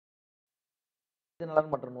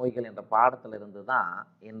நலன் மற்றும் நோய்கள் என்ற பாடத்துல இருந்து தான்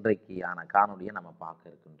இன்றைக்கான காணொலியை நம்ம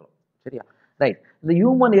பார்க்க இருக்கின்றோம். சரியா? ரைட். இந்த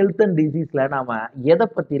ஹியூமன் ஹெல்த் அண்ட் டிசீஸ்ல நாம எதை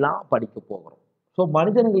பத்திலாம் படிக்க போகிறோம்? ஸோ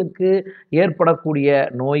மனிதர்களுக்கு ஏற்படக்கூடிய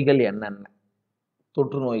நோய்கள் என்னென்ன?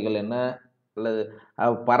 தொற்று நோய்கள் என்ன? அல்லது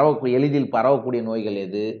எளிதில் பரவக்கூடிய நோய்கள்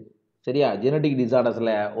எது? சரியா? ஜெனடிக்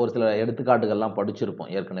டிசார்டர்ஸ்ல ஒரு சில எடுத்துக்காட்டுகள்லாம்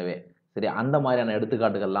படிச்சிருப்போம் ஏற்கனவே. சரி, அந்த மாதிரியான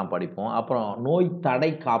எடுத்துக்காட்டுகள்லாம் படிப்போம். அப்புறம் நோய்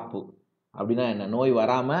தடை காப்பு அப்படின்னா என்ன, நோய்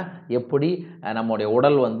வராமல் எப்படி நம்முடைய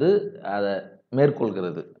உடல் வந்து அதை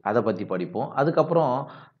மேற்கொள்கிறது, அதை பற்றி படிப்போம். அதுக்கப்புறம்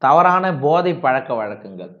தவறான போதை பழக்க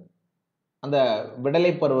வழக்கங்கள், அந்த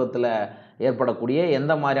விடலை பருவத்தில் ஏற்படக்கூடிய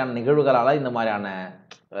எந்த மாதிரியான நிகழ்வுகளால் இந்த மாதிரியான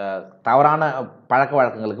தவறான பழக்க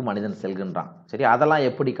வழக்கங்களுக்கு மனிதன் செல்கின்றான். சரி, அதெல்லாம்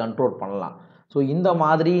எப்படி கண்ட்ரோல் பண்ணலாம். ஸோ இந்த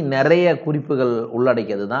மாதிரி நிறைய குறிப்புகள்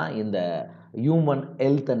உள்ளடக்கியது தான் இந்த ஹியூமன்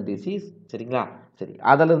ஹெல்த் அண்ட் டிசீஸ். சரிங்களா? சரி,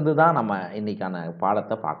 அதிலிருந்து தான் நம்ம இன்னைக்கான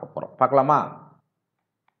பாடத்தை பார்க்க போகிறோம். பார்க்கலாமா?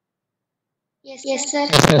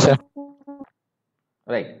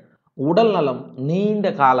 ரைட். உடல் நலம் நீண்ட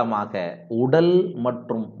காலமாக உடல்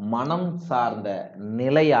மற்றும் மனம் சார்ந்த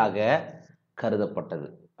நிலையாக கருதப்பட்டது.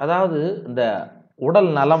 அதாவது இந்த உடல்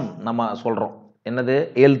நலம் நம்ம சொல்கிறோம், என்னது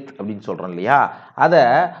ஹெல்த் அப்படின்னு சொல்கிறோம் இல்லையா, அதை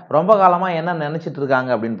ரொம்ப காலமாக என்ன நினச்சிட்டு இருக்காங்க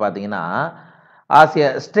அப்படின்னு பார்த்தீங்கன்னா, as a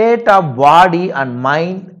state of body and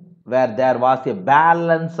mind where there was a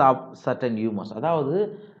balance of certain humans. அதாவது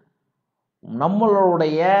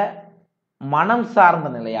நம்மளுடைய மனம் சார்ந்த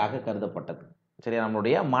நிலையாக கருதப்பட்டது. சரியா?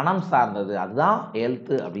 நம்மளுடைய மனம் சார்ந்தது, அதுதான்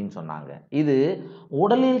ஹெல்த் அப்படின்னு சொன்னாங்க. இது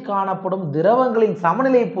உடலில் காணப்படும் திரவங்களின்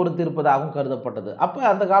சமநிலையை பொறுத்து இருப்பதாகவும் கருதப்பட்டது. அப்போ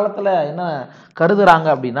அந்த காலத்தில் என்ன கருதுறாங்க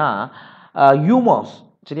அப்படின்னா, ஹியூமர்ஸ்.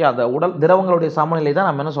 சரியா? அந்த உடல் திரவங்களுடைய சமநிலை தான்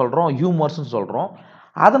நம்ம என்ன சொல்கிறோம், ஹியூமர்ஸ்ன்னு சொல்கிறோம்.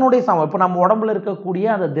 அதனுடைய இப்போ நம்ம உடம்புல இருக்கக்கூடிய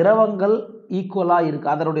அந்த திரவங்கள் ஈக்குவலாக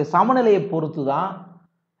இருக்குது, அதனுடைய சமநிலையை பொறுத்து தான்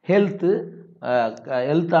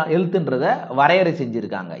ஹெல்த்துன்றதை வரையறை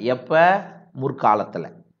செஞ்சுருக்காங்க. எப்போ? முற்காலத்தில்.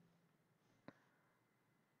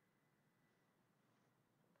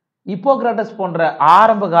 ஹிப்போக்ராட்டஸ் போன்ற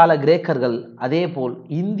ஆரம்ப கால கிரேக்கர்கள், அதே போல்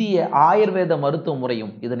இந்திய ஆயுர்வேத மருத்துவ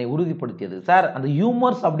முறையும் இதனை உறுதிப்படுத்தியது. சார், அந்த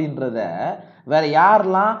ஹியூமர்ஸ் அப்படின்றத வேற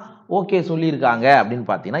யாரெல்லாம் ஓகே சொல்லியிருக்காங்க அப்படின்னு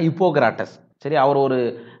பார்த்தீங்கன்னா, ஹிப்போக்ராட்டஸ். சரி, அவர் ஒரு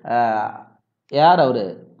யார், அவர்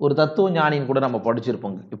ஒரு தத்துவ ஞானின்னு கூட நம்ம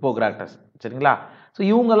படிச்சிருப்போம், ஹிப்போக்ராட்டஸ். சரிங்களா? ஸோ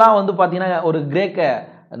இவங்கெல்லாம் வந்து பார்த்தீங்கன்னா ஒரு கிரேக்க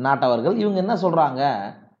நாட்டவர்கள். இவங்க என்ன சொல்கிறாங்க,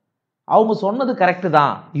 அவங்க சொன்னது கரெக்டு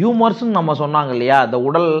தான், ஹியூமர்ஸ்ன்னு நம்ம சொன்னாங்க இல்லையா, இந்த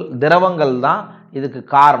உடல் திரவங்கள் தான் இதுக்கு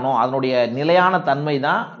காரணம், அதனுடைய நிலையான தன்மை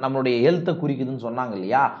தான் நம்மளுடைய ஹெல்த்தை குறிக்குதுன்னு சொன்னாங்க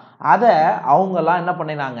இல்லையா, அதை அவங்கெல்லாம் என்ன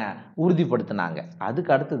பண்ணினாங்க, உறுதிப்படுத்தினாங்க.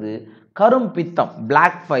 அதுக்கு அடுத்தது கரும்பித்தம்,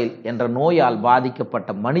 பிளாக் ஃபைல் என்ற நோயால்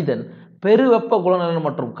பாதிக்கப்பட்ட மனிதன் பெருவெப்ப குணநலன்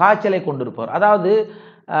மற்றும் காய்ச்சலை கொண்டிருப்பவர். அதாவது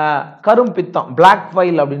கரும்பித்தம், பிளாக்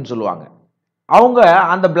ஃபைல் அப்படின்னு சொல்லுவாங்க. அவங்க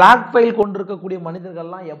அந்த பிளாக் ஃபைல் கொண்டிருக்கக்கூடிய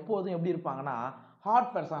மனிதர்கள்லாம் எப்போதும் எப்படி இருப்பாங்கன்னா,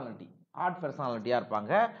 ஹார்ட் பர்சனாலிட்டியாக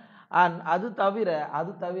இருப்பாங்க. அண்ட் அது தவிர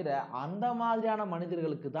அந்த மாதிரியான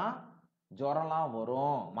மனிதர்களுக்கு தான் ஜுரம்லாம்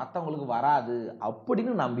வரும், மற்றவங்களுக்கு வராது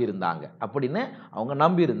அப்படின்னு அவங்க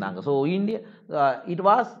நம்பியிருந்தாங்க. So it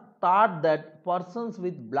was thought that persons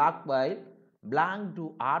with black file Blanc to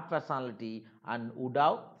heart personality and would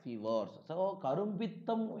have fevers. So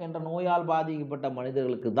கரும்பித்தம் என்ற நோயால் பாதிக்கப்பட்ட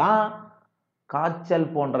மனிதர்களுக்கு தான்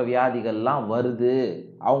காய்ச்சல் போன்ற வியாதிகள்லாம் வருது,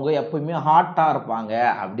 அவங்க எப்பவுமே ஹார்ட்டாக இருப்பாங்க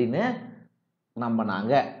அப்படின்னு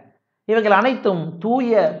நம்பினாங்க. இவைகள் அனைத்தும்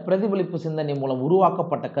தூய பிரதிபலிப்பு சிந்தனை மூலம்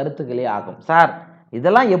உருவாக்கப்பட்ட கருத்துக்களே ஆகும். சார்,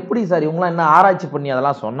 இதெல்லாம் எப்படி சார், இவங்களாம் என்ன ஆராய்ச்சி பண்ணி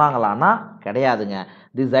அதெல்லாம் சொன்னாங்களான்னா கிடையாதுங்க.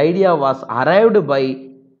 This idea was arrived by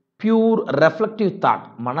pure reflective thought.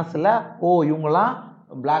 மனசில் இவங்களாம்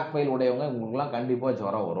பிளாக் ஃபைல் உடையவங்க, இவங்களுக்குலாம் கண்டிப்பாக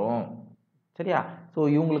ஜுரம் வரும். சரியா? ஸோ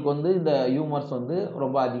இவங்களுக்கு வந்து இந்த ஹியூமர்ஸ் வந்து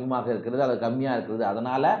ரொம்ப அதிகமாக இருக்கிறது, அது கம்மியாக இருக்கிறது,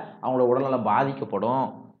 அதனால் அவங்களோட உடல்நலம் பாதிக்கப்படும்.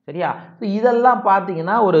 சரியா? ஸோ இதெல்லாம்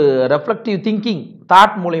பார்த்தீங்கன்னா ஒரு ரெஃப்ளெக்டிவ் திங்கிங்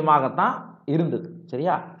தாட் மூலியமாகத்தான் இருந்தது.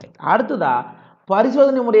 சரியா? அடுத்ததா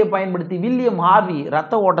பரிசோதனை முறையை பயன்படுத்தி வில்லியம் ஹார்வி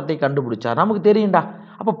ரத்த ஓட்டத்தை கண்டுபிடிச்சார். நமக்கு தெரியும்டா.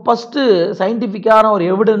 அப்போ ஃபஸ்ட்டு சயின்டிஃபிக்கான ஒரு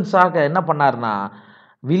எவிடன்ஸாக என்ன பண்ணார்னா,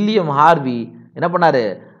 வில்லியம் ஹார்வி என்ன பண்ணார்,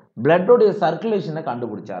 பிளட்டோடைய சர்க்குலேஷனை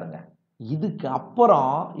கண்டுபிடிச்சாருங்க. இதுக்கு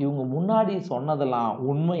அப்புறம் இவங்க முன்னாடி சொன்னதெல்லாம்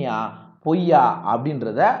உண்மையா பொய்யா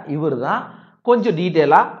அப்படின்றத இவர் தான் கொஞ்சம்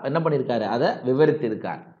டீட்டெயிலாக என்ன பண்ணியிருக்காரு, அதை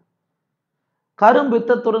விவரித்திருக்கார்.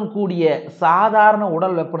 கரும்பித்தத்துடன் கூடிய சாதாரண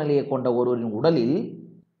உடல் வெப்பநிலையை கொண்ட ஒருவரின் உடலில்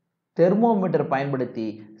தெர்மோமீட்டர் பயன்படுத்தி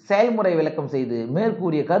செயல்முறை விளக்கம் செய்து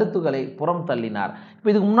மேற்கூறிய கருத்துக்களை புறம் தள்ளினார். இப்போ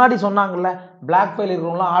இதுக்கு முன்னாடி சொன்னாங்கல்ல, பிளாக் ஃபைல்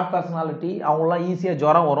இருக்கிறவங்களாம் ஹார்ட் பர்சனாலிட்டி, அவங்களாம் ஈஸியாக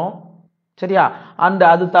ஜுரம் வரும். சரியா? அண்ட்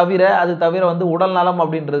அது தவிர வந்து உடல் நலம்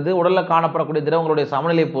அப்படின்றது உடலில் காணப்படக்கூடிய திரவங்களுடைய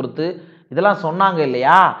சமநிலையை பொறுத்து இதெல்லாம் சொன்னாங்க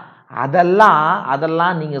இல்லையா,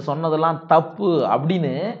 அதெல்லாம் நீங்கள் சொன்னதெல்லாம் தப்பு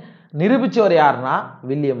அப்படின்னு நிரூபித்தவர் யாருன்னா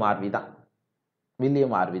வில்லியம் ஹார்வி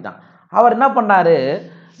தான். அவர் என்ன பண்ணாரு,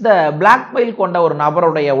 இந்த பிளாக் பைல் கொண்ட ஒரு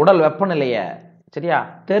நபருடைய உடல் வெப்பநிலையை சரியா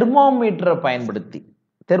தெர்மோமீட்டரை பயன்படுத்தி,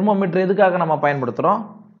 தெர்மோமீட்டர் எதுக்காக நம்ம பயன்படுத்துறோம்?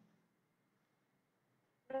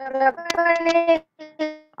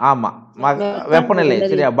 ஆமா, வெப்பநிலை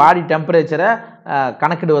சரியா, பாடி டெம்பரேச்சரை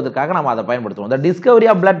கணக்கிடுவதற்காக நம்ம அதை பயன்படுத்துவோம். The discovery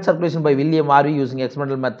of blood circulation by William Harvey using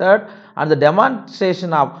experimental method and the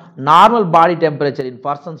demonstration of normal body temperature in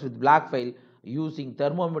persons with black bile using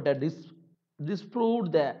thermometer disproved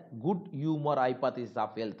the good humor hypothesis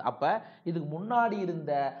of health. அப்ப இதுக்கு முன்னாடி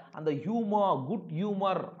இருந்த அந்த humour, good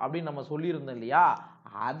humour அப்படின்னு நம்ம சொல்லியிருந்தோம் இல்லையா,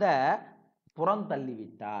 அதை புறம்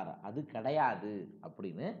தள்ளிவிட்டார். அது கிடையாது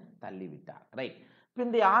அப்படின்னு தள்ளிவிட்டார். ரைட்.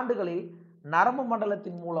 பிந்தைய ஆண்டுகளில் நரம்பு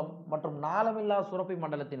மண்டலத்தின் மூலம் மற்றும் நாளமில்லா சுரப்பி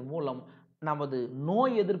மண்டலத்தின் மூலம் நமது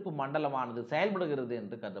நோய் எதிர்ப்பு மண்டலமானது செயல்படுகிறது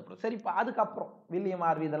என்று கருதப்படும். சரி, இப்போ அதுக்கப்புறம் வில்லியம்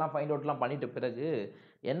ஆர்வி இதெல்லாம் ஃபைண்ட் அவுட்லாம் பண்ணிட்ட பிறகு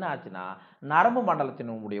என்ன ஆச்சுன்னா, நரம்பு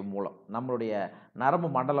மண்டலத்தினுடைய மூலம், நம்மளுடைய நரம்பு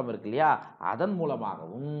மண்டலம் இருக்கு இல்லையா, அதன்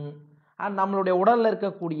மூலமாகவும் நம்மளுடைய உடலில்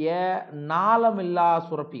இருக்கக்கூடிய நாளமில்லா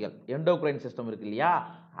சுரப்பிகள், எண்டோக்ரைன் சிஸ்டம் இருக்கு இல்லையா,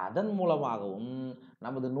 அதன் மூலமாகவும்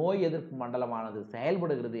நமது நோய் எதிர்ப்பு மண்டலமானது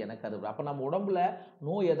செயல்படுகிறது எனக்கு அது. அப்போ நம்ம உடம்புல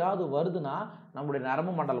நோய் ஏதாவது வருதுன்னா நம்முடைய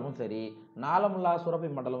நரம்பு மண்டலமும் சரி, நாளமில்லா சுரப்பி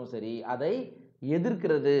மண்டலமும் சரி அதை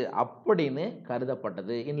எதிர்க்கிறது அப்படின்னு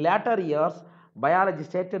கருதப்பட்டது. இன் later years biology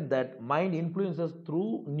stated that mind influences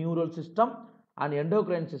through neural system and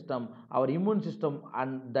endocrine system our immune system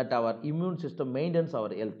and that our immune system maintains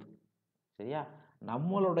our health. சரியா,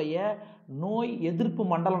 நம்மளுடைய நோய் எதிர்ப்பு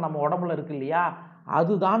மண்டலம் நம்ம உடம்புல இருக்கு இல்லையா,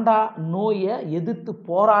 அது தாண்டா நோயை எதிர்த்து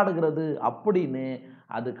போராடுகிறது அப்படின்னு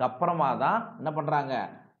அதுக்கப்புறமா தான் என்ன பண்றாங்க,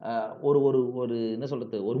 ஒரு ஒரு ஒரு என்ன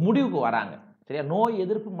சொல்றது, ஒரு முடிவுக்கு வராங்க. சரியா, நோய்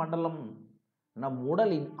எதிர்ப்பு மண்டலம் நம்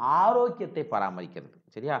உடலின் ஆரோக்கியத்தை பராமரிக்கிறது.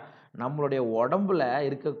 சரியா, நம்மளுடைய உடம்புல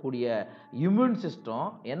இருக்கக்கூடிய இம்யூன் சிஸ்டம்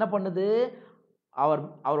என்ன பண்ணுது,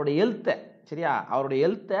 அவருடைய ஹெல்த்தை, சரியா, அவருடைய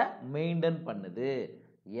ஹெல்த்தை மெயின்டைன் பண்ணுது.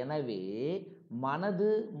 எனவே மனது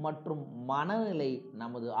மற்றும் மனநிலை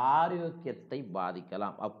நமது ஆரோக்கியத்தை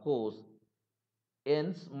பாதிக்கலாம். Of course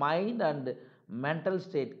hence mind and mental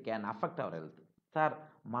state can affect our health. Sir,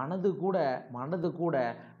 மனது கூட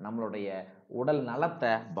நம்மளுடைய உடல்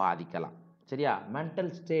நலத்தை பாதிக்கலாம். சரியா,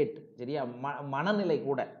 மென்டல் ஸ்டேட், சரியா, மனநிலை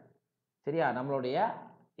கூட, சரியா, நம்மளுடைய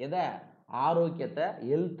எதை, ஆரோக்கியத்தை,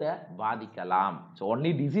 ஹெல்த்தை பாதிக்கலாம். ஸோ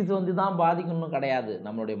ஒன்லி டிசீஸ் வந்து தான் பாதிக்கணும் கிடையாது,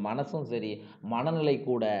 நம்மளுடைய மனசும் சரி, மனநிலை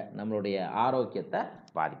கூட நம்மளுடைய ஆரோக்கியத்தை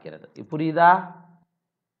பாதிக்கிறது. புரியுதா?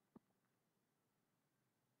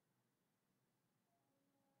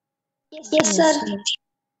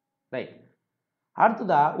 ரைட்.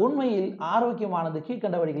 அடுத்ததா, உண்மையில் ஆரோக்கியமானது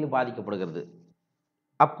கீழ்கண்ட வழிகளில் பாதிக்கப்படுகிறது.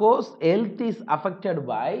 Of course health is affected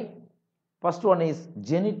by, first one is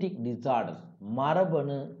genetic disorders,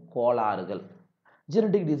 மரபணு கோளாறுகள்.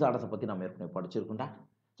 ஜெனட்டிக் டிசார்டர்ஸை பற்றி நம்ம ஏற்கனவே படிச்சிருக்கோம்டா.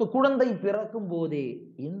 ஸோ குழந்தை பிறக்கும் போதே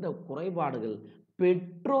இந்த குறைபாடுகள்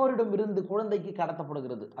பெற்றோரிடமிருந்து குழந்தைக்கு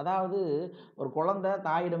கடத்தப்படுகிறது. அதாவது ஒரு குழந்தை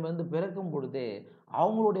தாயிடமிருந்து பிறக்கும் பொழுதே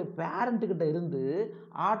அவங்களுடைய பேரண்ட்டுக்கிட்ட இருந்து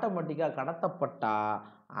ஆட்டோமேட்டிக்காக கடத்தப்பட்டா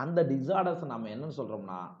அந்த டிசார்டர்ஸை நம்ம என்னன்னு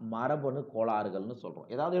சொல்கிறோம்னா மரபணு கோளாறுகள்னு சொல்கிறோம்.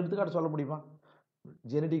 ஏதாவது எடுத்துக்காட்டு சொல்ல முடியுமா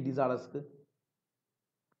ஜெனட்டிக் டிசார்டர்ஸ்க்கு?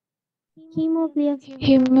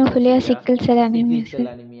 ஹீமோஃபிலியா, சிக்கிள் செல்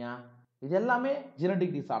அனிமியா, இது எல்லாமே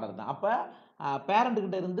ஜெனட்டிக் டிசார்டர் தான். அப்போ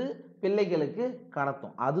பேரண்ட்டுக்கிட்ட இருந்து பிள்ளைகளுக்கு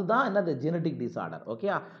கடத்தும், அதுதான் என்னது genetic disorder. Okay,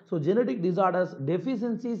 so genetic disorders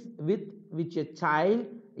deficiencies with which a child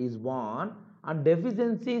is born and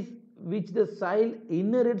deficiencies which the child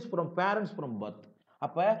inherits from parents from birth.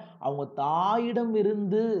 அப்போ அவங்க தாயிடம்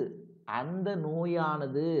இருந்து அந்த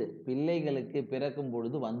நோயானது பிள்ளைகளுக்கு பிறக்கும்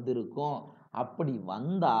பொழுது வந்திருக்கும். அப்படி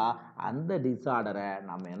வந்தா அந்த டிசார்டரை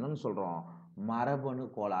நம்ம என்னன்னு சொல்றோம், மரபணு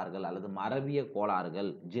கோளாறுகள் அல்லது மரபிய கோளாறுகள்,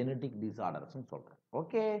 ஜெனட்டிக் டிசார்டர்ஸ் சொல்றோம்.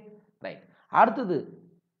 Okay, right. அடுத்தது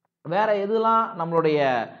வேற எதுலாம் நம்மளுடைய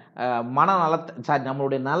மனநலத்தை,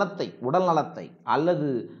 நம்மளுடைய நலத்தை, உடல் நலத்தை அல்லது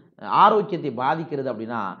ஆரோக்கியத்தை பாதிக்கிறது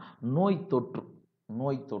அப்படின்னா நோய் தொற்று.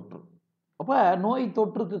 நோய் தொற்று. அப்ப நோய்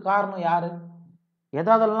தொற்றுக்கு காரணம் யாரு,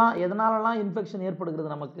 எதனாலலாம் இன்ஃபெக்ஷன்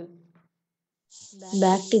ஏற்படுகிறது நமக்கு?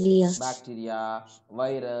 பாக்டீரியா,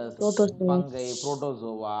 வைரஸ், பங்கை,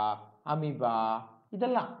 புரோட்டோசோவா, அமீபா,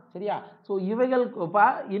 இதெல்லாம். சரியா, ஸோ இவைகள்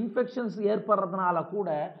இன்ஃபெக்ஷன்ஸ் ஏற்படுறதுனால கூட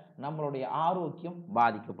நம்மளுடைய ஆரோக்கியம்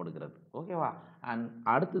பாதிக்கப்படுகிறது. ஓகேவா? அண்ட்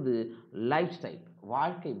அடுத்தது லைஃப் ஸ்டைல்,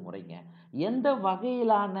 வாழ்க்கை முறைங்க. எந்த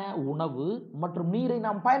வகையிலான உணவு மற்றும் நீரை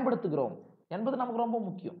நாம் பயன்படுத்துகிறோம் என்பது நமக்கு ரொம்ப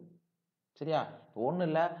முக்கியம். சரியா, ஒன்றும்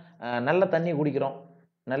இல்லை, நல்ல தண்ணி குடிக்கிறோம்,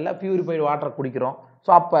 நல்ல பியூரிஃபைடு வாட்டர் குடிக்கிறோம். ஸோ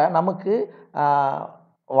அப்போ நமக்கு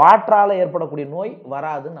வாட்டரால் ஏற்படக்கூடிய நோய்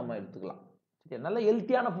வராதுன்னு நம்ம எடுத்துக்கலாம். சரி, நல்ல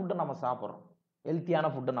ஹெல்த்தியான ஃபுட்டை நம்ம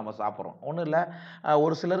சாப்பிட்றோம். ஒன்றும் இல்லை,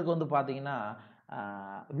 ஒரு சிலருக்கு வந்து பார்த்தீங்கன்னா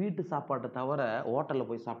வீட்டு சாப்பாட்டை தவிர ஹோட்டலில்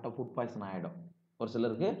போய் சாப்பிட்டா ஃபுட் பாய்சன் ஆகிடும். ஒரு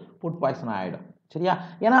சிலருக்கு ஃபுட் பாய்சன் ஆகிடும். சரியா?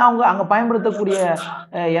 ஏன்னா அவங்க அங்கே பயன்படுத்தக்கூடிய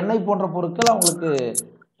எண்ணெய் போன்ற பொருட்கள் அவங்களுக்கு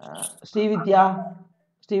Srividya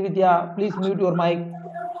Srividya please mute your mic.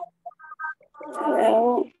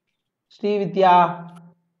 Srividya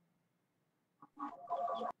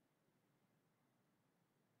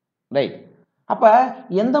right. அப்போ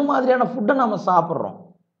எந்த மாதிரியான ஃபுட்டை நம்ம சாப்பிட்றோம்?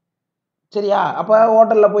 சரியா? அப்போ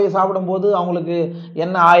ஹோட்டலில் போய் சாப்பிடும்போது அவங்களுக்கு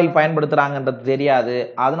என்ன ஆயில் பயன்படுத்துகிறாங்கன்றது தெரியாது.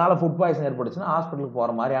 அதனால ஃபுட் பாய்சன் ஏற்படுச்சுன்னா ஹாஸ்பிட்டலுக்கு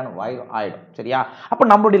போகிற மாதிரியான ஆகிடும். சரியா? அப்போ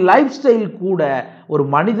நம்மளுடைய லைஃப் ஸ்டைல் கூட ஒரு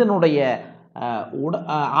மனிதனுடைய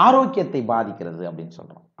ஆரோக்கியத்தை பாதிக்கிறது அப்படின்னு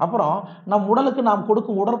சொல்கிறோம். அப்புறம் நம் உடலுக்கு நாம்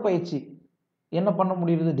கொடுக்கும் உடற்பயிற்சி என்ன பண்ண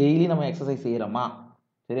முடியுது? டெய்லி நம்ம எக்ஸசைஸ் செய்கிறோமா?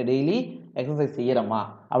 சரி, டெய்லி எக்ஸசைஸ் செய்கிறோமா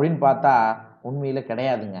அப்படின்னு பார்த்தா உண்மையில்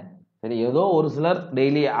கிடையாதுங்க. சரி, ஏதோ ஒரு சிலர்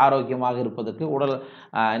டெய்லி ஆரோக்கியமாக இருப்பதற்கு உடல்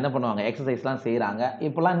என்ன பண்ணுவாங்க, எக்ஸசைஸ்லாம் செய்கிறாங்க.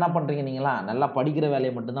 இப்போல்லாம் என்ன பண்ணுறீங்க, நீங்களாம் நல்லா படிக்கிற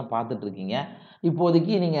வேலையை மட்டும்தான் பார்த்துட்ருக்கீங்க.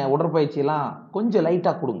 இப்போதைக்கு நீங்கள் உடற்பயிற்சியெல்லாம் கொஞ்சம்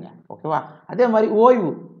லைட்டாக கொடுங்க. ஓகேவா? அதே மாதிரி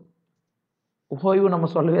ஓய்வு நம்ம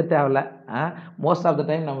சொல்லவே தேவையில்ல. மோஸ்ட் ஆஃப் த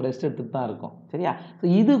டைம் நம்ம ரெஸ்ட் எடுத்துட்டு தான் இருக்கோம். சரியா? ஸோ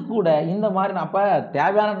இது கூட இந்த மாதிரி அப்போ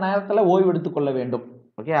தேவையான நேரத்தில் ஓய்வு எடுத்துக்கொள்ள வேண்டும்.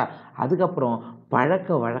 ஓகே? அதுக்கப்புறம்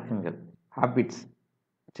பழக்க வழக்கங்கள், ஹாபிட்ஸ்.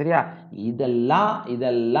 சரியா?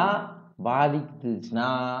 இதெல்லாம் பாதிச்சுன்னா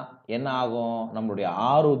என்ன ஆகும்? நம்மளுடைய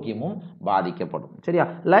ஆரோக்கியமும் பாதிக்கப்படும். சரியா?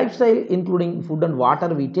 Life style including food and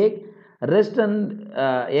water we take, rest and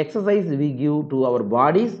exercise we give to our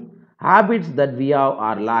bodies, habits that we how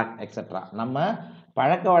are lakh etcetera. நம்ம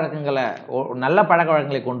பழக்க வழக்கங்களை, நல்ல பழக்க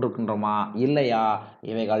வழக்கங்களை கொண்டிருக்கின்றோமா இல்லையா,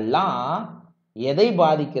 இவைகள்லாம் எதை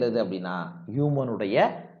பாதிக்கிறது அப்படின்னா ஹியூமனுடைய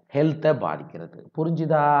ஹெல்த்தை பாதிக்கிறது.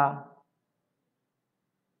 புரிஞ்சுதா?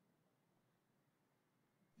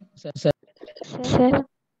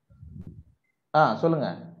 சொல்லுங்க.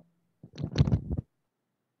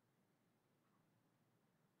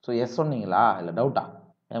 ஸோ எஸ் சொன்னீங்களா இல்லை டவுட்டா?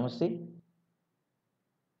 எம்எஸ்சி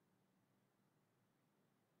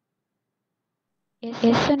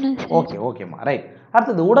ஓகேம்மா, ரைட்.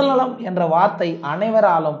 அடுத்தது உடல்நலம் என்ற வார்த்தை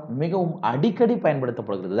அனைவராலும் மிகவும் அடிக்கடி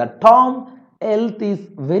பயன்படுத்தப்படுகிறது. The term health is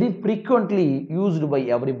very frequently used by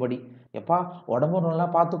everybody. எப்பா உடம்பு நல்லா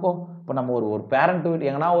பார்த்துக்கோ. இப்போ நம்ம ஒரு பேரண்ட் வீட்டு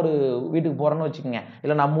எங்கன்னா ஒரு வீட்டுக்கு போகிறோன்னு வச்சுக்கோங்க,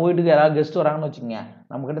 இல்லை நம்ம வீட்டுக்கு யாராவது கெஸ்ட் வராங்கன்னு வச்சுக்கோங்க,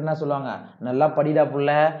 நம்மக்கிட்ட என்ன சொல்லுவாங்க, நல்லா படிடா புள்ள,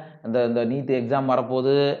 இந்த நீட் எக்ஸாம்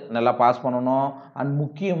வரப்போகுது, நல்லா பாஸ் பண்ணணும், அண்ட்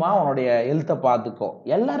முக்கியமாக உன்னுடைய ஹெல்த்தை பார்த்துக்கோ.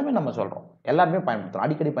 எல்லாருமே நம்ம சொல்கிறோம், எல்லாருமே பயன்படுத்துகிறோம்,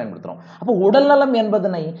 அடிக்கடி பயன்படுத்துகிறோம். அப்போ உடல்நலம்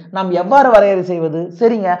என்பதனை நாம் எவ்வாறு வரையறை செய்வது?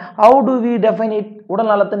 சரிங்க, how to we define it?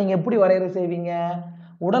 உடல்நலத்தை நீங்கள் எப்படி வரையறை செய்வீங்க?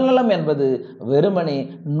 உடல்நலம் என்பது வெறுமனே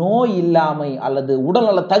நோய் இல்லாமை அல்லது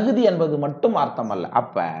உடல்நல தகுதி என்பது மட்டும் அர்த்தம் அல்ல.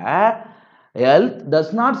 அப்ப health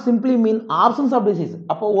does not simply mean options of disease.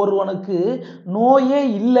 அப்போ ஒருவனுக்கு நோயே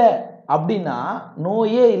இல்லை அப்படின்னா,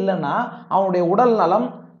 நோயே இல்லைன்னா அவனுடைய உடல் நலம்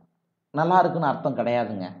நல்லா இருக்குன்னு அர்த்தம்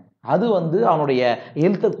கிடையாதுங்க. அது அவனுடைய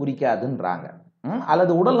ஹெல்த்தை குறிக்காதுன்றாங்க.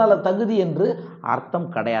 அல்லது உடல்நல தகுதி என்று அர்த்தம்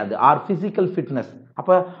கிடையாது. R physical fitness.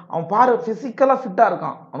 அப்போ அவன் பாரு பிசிக்கலாக ஃபிட்டாக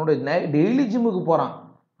இருக்கான், அவனுடைய டெய்லி ஜிம்முக்கு போகிறான்,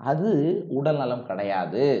 அது உடல் நலம்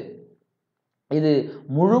கிடையாது. இது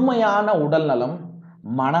முழுமையான உடல் நலம்,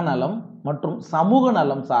 மனநலம் மற்றும் சமூக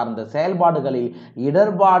நலம் சார்ந்த செயல்பாடுகளில்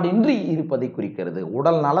இடர்பாடின்றி இருப்பதை குறிக்கிறது.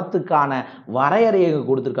 உடல் நலத்துக்கான வரையறையை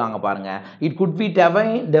கொடுத்துருக்காங்க பாருங்க. It could be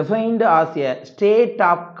defined as a state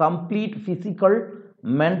of complete physical,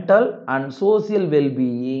 mental and social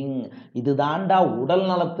well-being. இது தாண்டா உடல்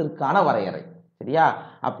நலத்திற்கான வரையறை. சரியா?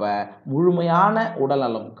 அப்ப முழுமையான உடல்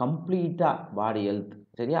நலம், கம்ப்ளீட்டா பாடி ஹெல்த்.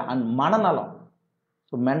 சரியா? அண்ட் மனநலம்,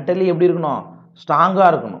 ஸோ மென்டலி எப்படி இருக்கணும்? ஸ்ட்ராங்காக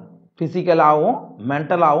இருக்கணும். ஃபிசிக்கலாகவும்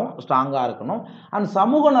மென்டலாகவும் ஸ்ட்ராங்காக இருக்கணும். அண்ட்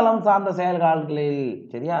சமூக நலம் சார்ந்த செயல்களில்,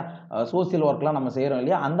 சரியா, சோசியல் ஒர்க்லாம் நம்ம செய்கிறோம்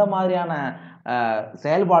இல்லையா, அந்த மாதிரியான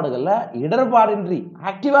செயல்பாடுகளில் இடர்பாடின்றி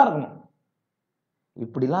ஆக்டிவாக இருக்கணும்.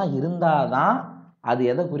 இப்படிலாம் இருந்தால் தான் அது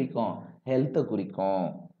எதை குறிக்கும்? ஹெல்த்தை குறிக்கும்.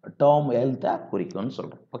 டேர்ம் ஹெல்த்தை குறிக்கும்னு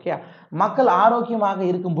சொல்கிறோம். ஓகே? மக்கள் ஆரோக்கியமாக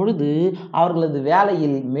இருக்கும் பொழுது அவர்களது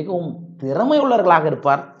வேலையில் மிகவும் திறமை உள்ளவர்களாக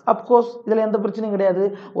இருப்பார். அப்கோர்ஸ் இதில் எந்த பிரச்சனையும் கிடையாது.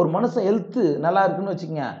 ஒரு மனுஷன் ஹெல்த்து நல்லா இருக்குன்னு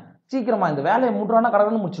வச்சுக்கோங்க, சீக்கிரமாக இந்த வேலையை முடிறான்னா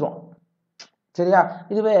கடகடன்னு முடிச்சிடும். சரியா?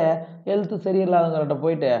 இதுவே ஹெல்த்து சரியில்லாதவங்கள்ட்ட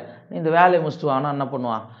போயிட்டு இந்த வேலையை முடிச்சுட்டு வானா என்ன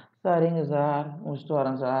பண்ணுவான்? சரிங்க சார், முடிச்சுட்டு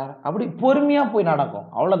வரேன் சார், அப்படி பொறுமையாக போய் நடக்கும்.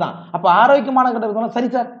 அவ்வளோதான். அப்போ ஆரோக்கியமான கிட்ட இருக்கணும்,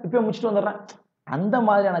 சரி சார் இப்போ முடிச்சுட்டு வந்துடுறேன், அந்த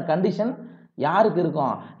மாதிரியான கண்டிஷன் யாருக்கு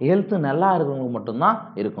இருக்கும்? ஹெல்த் நல்லா இருக்கிறவங்களுக்கு மட்டும்தான்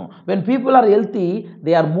இருக்கும். when people are healthy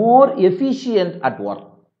they are more efficient at work.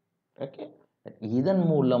 Okay? இதன்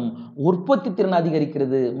மூலம் உற்பத்தி திறன்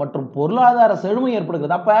அதிகரிக்கிறது மற்றும் பொருளாதார செழுமை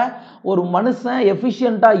ஏற்படுகிறது. அப்ப ஒரு மனுஷன்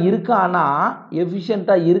எஃபிஷியண்டா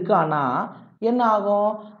இருக்கானா என்ன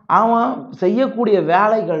ஆகும்? அவன் செய்யக்கூடிய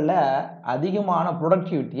வேலைகளில் அதிகமான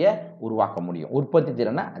ப்ரொடக்டிவிட்டியை உருவாக்க முடியும், உற்பத்தி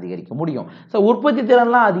திறனை அதிகரிக்க முடியும். ஸோ உற்பத்தி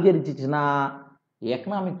திறன்லாம் அதிகரிச்சிச்சுன்னா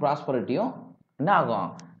எக்கனாமிக் ப்ராஸ்பரிட்டியும் என்ன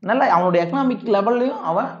ஆகும், நல்ல அவனுடைய எக்கனாமிக் லெவல்லையும்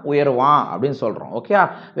அவன் உயருவான் அப்படின்னு சொல்கிறோம். Okay,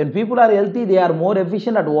 when people are healthy they are more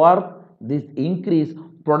efficient at work, this increase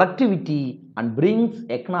productivity and brings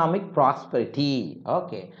economic prosperity.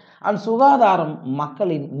 Okay, and சுகாதாரம்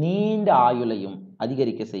மக்களின் நீண்ட ஆயுளையும்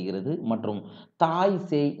அதிகரிக்க செய்கிறது மற்றும் தாய்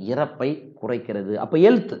சேய் இறப்பை குறைக்கிறது. அப்போ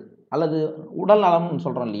ஹெல்த் அல்லது உடல் நலம்னு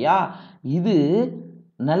சொல்கிறோம் இல்லையா, இது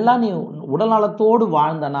நல்லா நீ உடல் நலத்தோடு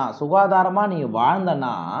வாழ்ந்தனா, சுகாதாரமாக நீ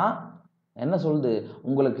வாழ்ந்தனா என்ன சொல்லுது,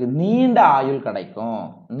 உங்களுக்கு நீண்ட ஆயுள் கிடைக்கும்.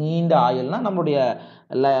 நீண்ட ஆயுள்னா நம்மளுடைய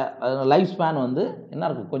லைஃப் ஸ்பேன் வந்து என்ன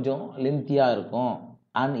இருக்கும், கொஞ்சம் லென்த்தியாக இருக்கும்.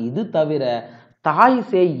 அண்ட் இது தவிர தாய்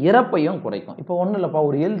சேய் இறப்பையும் குறைக்கும். இப்போ ஒன்றும் இல்லைப்பா,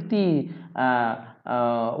 ஒரு ஹெல்த்தி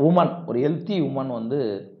உமன் வந்து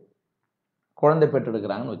குழந்தை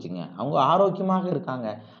பெற்றெடுக்கிறாங்கன்னு வச்சுங்க, அவங்க ஆரோக்கியமாக இருக்காங்க.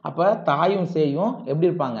 அப்போ தாயும் சேயும் எப்படி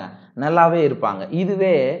இருப்பாங்க, நல்லாவே இருப்பாங்க.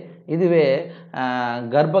 இதுவே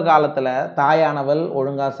கர்ப்ப காலத்தில் தாயானவள்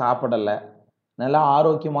ஒழுங்காக சாப்பிடலை, நல்லா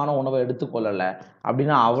ஆரோக்கியமான உணவை எடுத்துக்கொள்ளலை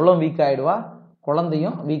அப்படின்னா அவளும் வீக் ஆகிடுவா,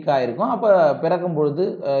 குழந்தையும் வீக் ஆகிருக்கும். அப்போ பிறக்கும் பொழுது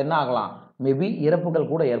என்ன ஆகலாம், மேபி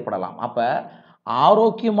இறப்புகள் கூட ஏற்படலாம். அப்போ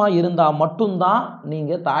ஆரோக்கியமாக இருந்தால் மட்டும்தான்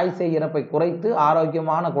நீங்கள் தாய் சேய் இறப்பை குறைத்து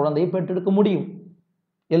ஆரோக்கியமான குழந்தையை பெற்றெடுக்க முடியும்.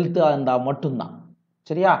 ஹெல்த்தாக இருந்தால் மட்டும்தான்.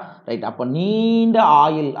 சரியா, ரைட். அப்போ நீண்ட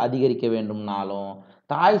ஆயுள் அதிகரிக்க வேண்டும்னாலும்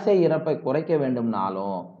தாய் சேய் இறப்பை குறைக்க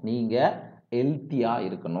வேண்டும்னாலும் நீங்கள் ஹெல்த்தியாக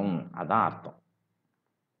இருக்கணும், அதான் அர்த்தம்.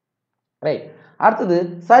 ரைட். அடுத்தது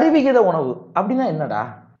சரிவிகித உணவு அப்படின்னா என்னடா,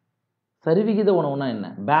 சரிவிகித உணவுனா என்ன,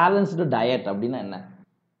 பேலன்ஸ்டு டயட் அப்படின்னா என்ன?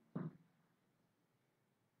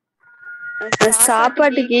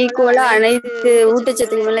 சாப்பாட்டுக்கு ஈக்குவலா அனைத்து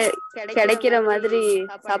ஊட்டச்சத்துக்களும் கிடைக்கிற மாதிரி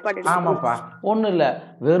சாப்பாடு. ஆமாப்பா, ஒன்றும் இல்லை,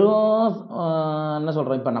 வெறும் என்ன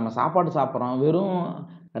சொல்கிறோம், இப்போ நம்ம சாப்பாடு சாப்பிட்றோம், வெறும்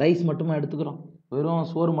ரைஸ் மட்டுமா எடுத்துக்கிறோம், வெறும்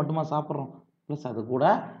சோறு மட்டுமா சாப்பிட்றோம், ப்ளஸ் அது கூட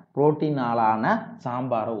புரோட்டீனாலான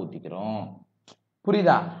சாம்பாரை ஊற்றிக்கிறோம்.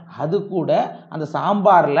 புரியுதா, அது கூட அந்த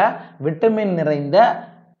சாம்பாரில் விட்டமின் நிறைந்த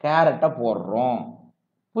கேரட்டை போடுறோம்.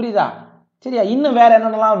 புரியுதா, சரியா. இன்னும் வேறு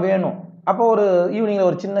என்னென்னலாம் வேணும், அப்போ ஒரு ஈவினிங்கில்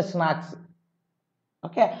ஒரு சின்ன ஸ்நாக்ஸ்.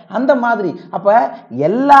 ஓகே, அந்த மாதிரி. அப்போ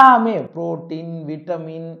எல்லாமே புரோட்டீன்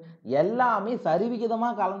விட்டமின் எல்லாமே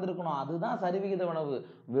சரிவிகிதமாக கலந்துருக்கணும், அதுதான் சரிவிகித உணவு.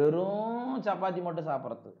 வெறும் சப்பாத்தி மட்டும்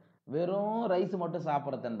சாப்பிட்றது, வெறும் ரைஸ் மட்டும்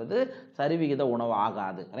சாப்பிட்றது என்பது சரிவிகித உணவு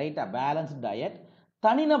ஆகாது. ரைட்டா, பேலன்ஸ்டு டயட்.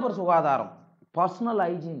 தனிநபர் சுகாதாரம், பர்சனல்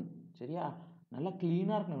ஹைஜீன். சரியா, நல்லா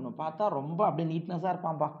க்ளீனாக இருக்கணும். பார்த்தா ரொம்ப அப்படியே நீட்னஸாக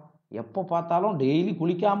இருப்பான்ப்பா, எப்போ பார்த்தாலும் டெய்லி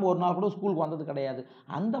குளிக்காமல் ஒரு நாள் கூட ஸ்கூலுக்கு வந்தது கிடையாது,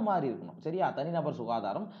 அந்த மாதிரி இருக்கணும். சரியா, தனிநபர்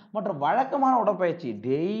சுகாதாரம் மற்றும் வழக்கமான உடற்பயிற்சி,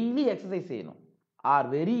 டெய்லி எக்ஸசைஸ் செய்யணும், are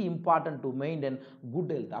very important to maintain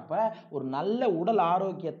good health. அப்போ ஒரு நல்ல உடல்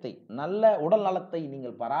ஆரோக்கியத்தை, நல்ல உடல் நலத்தை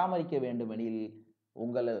நீங்கள் பராமரிக்க வேண்டுமெனில்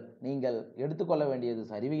நீங்கள் எடுத்துக்கொள்ள வேண்டியது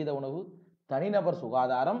சரிவிகித உணவு, தனிநபர்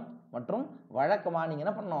சுகாதாரம் மற்றும் வழக்கமாக நீங்கள்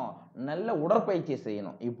என்ன பண்ணணும், நல்ல உடற்பயிற்சியை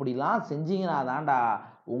செய்யணும். இப்படிலாம் செஞ்சீங்கன்னா தாண்டா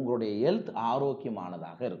உங்களுடைய ஹெல்த்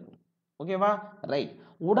ஆரோக்கியமானதாக இருக்கும். ஓகேவா, ரைட்.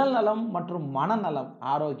 உடல் நலம் மற்றும் மனநலம்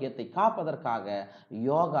ஆரோக்கியத்தை காப்பதற்காக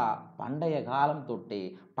யோகா பண்டைய காலம் தொட்டே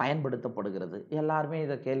பயன்படுத்தப்படுகிறது. எல்லாருமே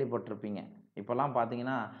இதை கேள்விப்பட்டிருப்பீங்க. இப்போல்லாம்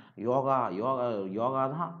பார்த்தீங்கன்னா யோகா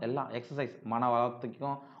தான் எல்லாம், எக்ஸசைஸ், மன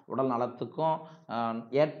வளத்துக்கும் உடல் நலத்துக்கும்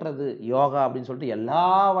ஏற்றது யோகா அப்படின்னு சொல்லிட்டு எல்லா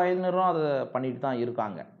வயதினரும் அதை பண்ணிட்டு தான்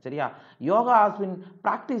இருக்காங்க. சரியா, yoga has been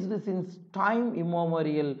practised since time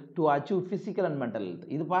இம்மோமோரியல் to achieve physical and mental health.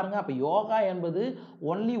 இது பாருங்க, அப்போ யோகா என்பது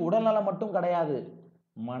ஒன்லி உடல்நலம் மட்டும் கிடையாது,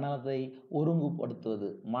 மனதை ஒருங்குபடுத்துவது,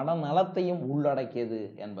 மனநலத்தையும் உள்ளடக்கியது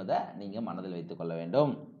என்பதை நீங்கள் மனதில் வைத்துக் கொள்ள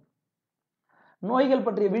வேண்டும். நோய்கள்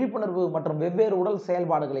பற்றிய விழிப்புணர்வு மற்றும் வெவ்வேறு உடல்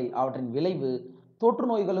செயல்பாடுகளை, அவற்றின் விளைவு, தொற்று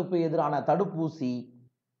நோய்களுக்கு எதிரான தடுப்பூசி,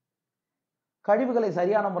 கழிவுகளை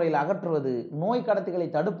சரியான முறையில் அகற்றுவது, நோய் கடத்திகளை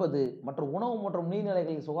தடுப்பது மற்றும் உணவு மற்றும்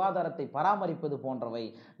நீர்நிலைகளின் சுகாதாரத்தை பராமரிப்பது போன்றவை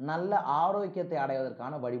நல்ல ஆரோக்கியத்தை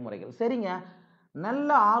அடைவதற்கான வழிமுறைகள். சரிங்க, நல்ல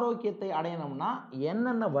ஆரோக்கியத்தை அடையணும்னா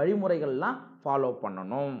என்னென்ன வழிமுறைகள்லாம் ஃபாலோ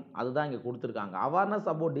பண்ணணும், அதுதான் இங்கே கொடுத்துருக்காங்க.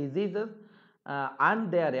 Awareness about diseases and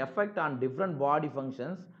there effect on different body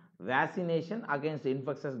functions, vaccination against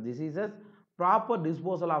infectious diseases, proper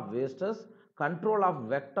disposal of wastes, control of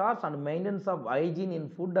vectors and maintenance of hygiene in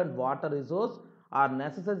food and water resource are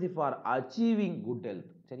necessary for achieving good health.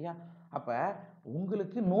 சரியா, அப்போ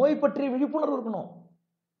உங்களுக்கு நோய் பற்றிய விழிப்புணர்வு இருக்கணும்,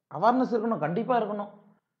 awareness இருக்கணும், கண்டிப்பாக இருக்கணும்.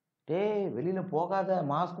 வெளியில் போகாத,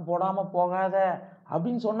 மாஸ்க் போடாமல் போகாத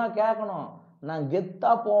அப்படின்னு சொன்னால் கேட்கணும். நான்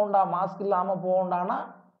கெத்தாக போகண்டா, மாஸ்க் இல்லாமல் போகண்டானா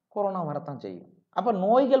கொரோனா வரத்தான் செய்யும். அப்போ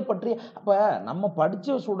நோய்கள் பற்றி, அப்போ நம்ம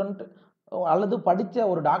படித்த ஸ்டூடெண்ட் அல்லது படித்த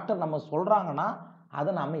ஒரு டாக்டர் நம்ம சொல்கிறாங்கன்னா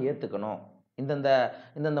அதை நம்ம ஏற்றுக்கணும்.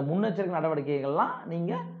 இந்தந்த முன்னெச்சரிக்கை நடவடிக்கைகள்லாம்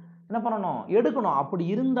நீங்கள் என்ன பண்ணணும், எடுக்கணும்.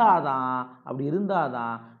 அப்படி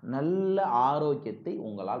இருந்தாதான் நல்ல ஆரோக்கியத்தை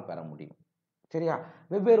உங்களால் பெற முடியும். சரியா?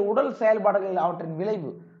 வெவ்வேறு உடல் செயல்பாடுகள் அவற்றின்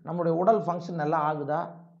விளைவு, நம்மளுடைய உடல் ஃபங்க்ஷன் நல்லா ஆகுதா,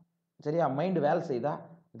 சரியா, மைண்டு வேலை செய்தா,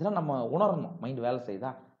 இதெல்லாம் நம்ம உணரணும். மைண்டு வேலை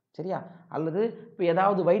செய்தா, சரியா? அல்லது இப்போ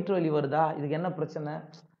ஏதாவது வயிற்று வலி வருதா, இதுக்கு என்ன பிரச்சனை,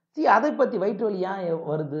 அதை பற்றி வயிற்று வலி ஏன்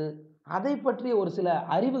வருது, அதை பற்றிய ஒரு சில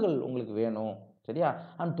அறிவுகள் உங்களுக்கு வேணும். சரியா?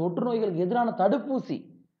 அந்த தொற்று நோய்களுக்கு எதிரான தடுப்பூசி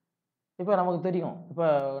இப்போ நமக்கு தெரியும். இப்போ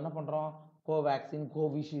என்ன பண்ணுறோம், கோவேக்சின்,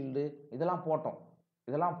 கோவிஷீல்டு இதெல்லாம் போட்டோம்.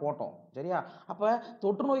 சரியா? அப்போ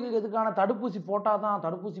தொற்று நோய்களுக்கு எதுக்கான தடுப்பூசி போட்டால் தான்,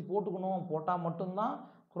 தடுப்பூசி போட்டால் மட்டும்தான்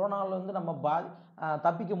கொரோனாவிலேருந்து நம்ம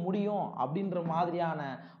தப்பிக்க முடியும் அப்படின்ற மாதிரியான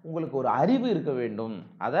உங்களுக்கு ஒரு அறிவு இருக்க வேண்டும்.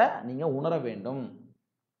 அதை நீங்கள் உணர வேண்டும்.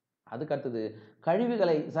 அதுக்கடுத்தது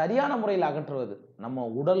கழிவுகளை சரியான முறையில் அகற்றுவது. நம்ம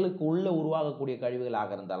உடலுக்கு உள்ள உருவாகக்கூடிய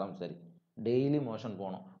கழிவுகளாக இருந்தாலும் சரி, டெய்லி மோஷன்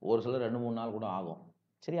போகணும், ஒரு சிலர் 2-3 நாள் கூட ஆகும்.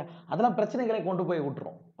 சரியா? அதெல்லாம் பிரச்சனைகளை கொண்டு போய்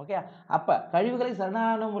விட்டுரும். ஓகே, அப்போ கழிவுகளை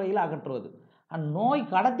சரியான முறையில் அகற்றுவது. நோய்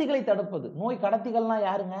கடத்திகளை தடுப்பது. நோய் கடத்திகள்னா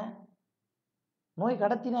யாருங்க? நோய்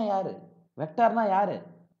கடத்தினா யாரு? வெக்டார்னா யாரு?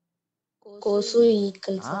 கொசு,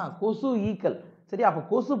 ஈக்கள். கொசு, ஈக்கள். சரி, அப்போ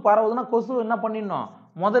கொசு பரவுதுன்னா கொசு என்ன பண்ணிடணும்,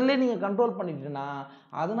 முதல்ல நீங்க கண்ட்ரோல் பண்ணிட்டீங்கன்னா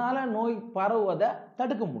அதனால நோய் பரவுவதை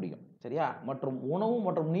தடுக்க முடியும். சரியா? மற்றும் உணவு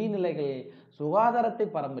மற்றும் நீர்நிலைகள் சுகாதாரத்தை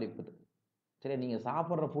பராமரிப்பது. சரியா? நீங்க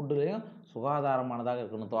சாப்பிட்ற ஃபுட்டுலையும் சுகாதாரமானதாக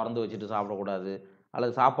இருக்கணும். திறந்து வச்சுட்டு சாப்பிடக்கூடாது,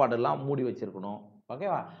 அல்லது சாப்பாடெல்லாம் மூடி வச்சிருக்கணும்.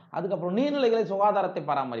 ஓகேவா? அதுக்கப்புறம் நீர்நிலைகளை சுகாதாரத்தை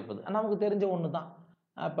பராமரிப்பது நமக்கு தெரிஞ்ச ஒன்று தான்.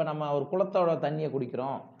 இப்போ நம்ம ஒரு குளத்தோட தண்ணியை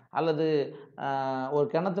குடிக்கிறோம், அல்லது ஒரு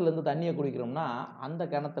கிணத்துலேருந்து தண்ணியை குடிக்கிறோம்னா அந்த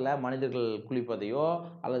கிணத்துல மனிதர்கள் குளிப்பதையோ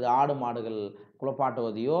அல்லது ஆடு மாடுகள்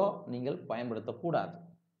குளிப்பாட்டுவதையோ நீங்கள் பயன்படுத்தக்கூடாது.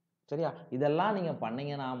 சரியா? இதெல்லாம் நீங்கள்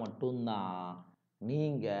பண்ணீங்கன்னா மட்டும்தான்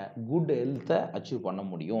நீங்கள் குட் ஹெல்த்தை அச்சீவ் பண்ண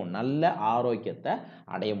முடியும், நல்ல ஆரோக்கியத்தை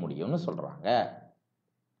அடைய முடியும்னு சொல்கிறாங்க.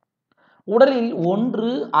 உடலில் ஒன்று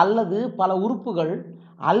அல்லது பல உறுப்புகள்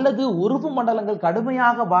அல்லது உறுப்பு மண்டலங்கள்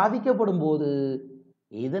கடுமையாக பாதிக்கப்படும் போது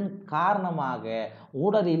இதன் காரணமாக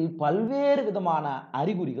உடலில் பல்வேறு விதமான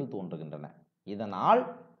அறிகுறிகள் தோன்றுகின்றன. இதனால்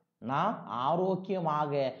நாம்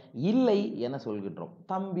ஆரோக்கியமாக இல்லை என சொல்கின்றோம்.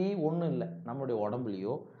 தம்பி, ஒன்றும் இல்லை, நம்மளுடைய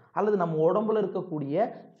உடம்புலையோ அல்லது நம்ம உடம்புல இருக்கக்கூடிய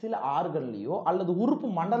சில ஆர்கன்லையோ அல்லது உறுப்பு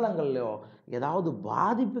மண்டலங்கள்லையோ ஏதாவது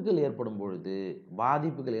பாதிப்புகள் ஏற்படும்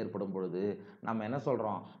பொழுது நம்ம என்ன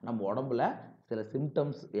சொல்கிறோம், நம்ம உடம்புல சில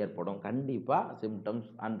சிம்டம்ஸ் ஏற்படும். கண்டிப்பாக சிம்டம்ஸ்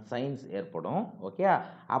அண்ட் சைன்ஸ் ஏற்படும். ஓகே,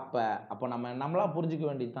 அப்போ நம்மளா புரிஞ்சிக்க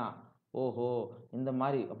வேண்டியது தான். ஓஹோ, இந்த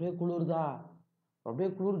மாதிரி அப்படியே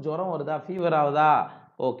குளிர் ஜுரம் வருதா, ஃபீவர் ஆகுதா,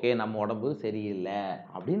 ஓகே, நம்ம உடம்பு சரியில்லை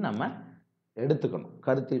அப்படின்னு நம்ம எடுத்துக்கணும்,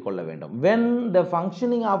 கருத்தில் கொள்ள வேண்டும். when the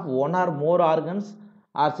functioning of one or more organs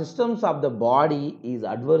or systems of the body is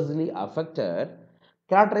adversely affected,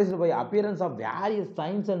 characterized by appearance of various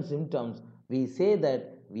signs and symptoms, we say that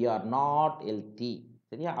we are not healthy.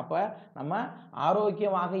 சரியா? அப்போ நம்ம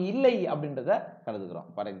ஆரோக்கியமாக இல்லை அப்படின்றத கருதுகிறோம்.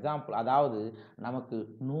 For example, அதாவது நமக்கு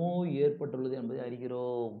நோய் ஏற்பட்டுள்ளது என்பதை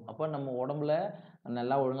அறிகிறோம். அப்போ நம்ம உடம்புல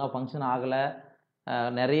நல்லா ஒழுங்காக ஃபங்க்ஷன் ஆகலை,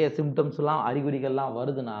 நிறைய சிம்டம்ஸ்லாம் அறிகுறிகள்லாம்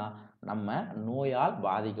வருதுன்னா நம்ம நோயால்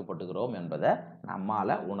பாதிக்கப்பட்டுகிறோம் என்பதை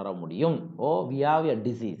நம்மால் உணர முடியும். we have a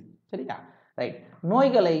disease. சரியா? ரைட்.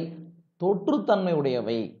 நோய்களை தொற்றுத்தன்மை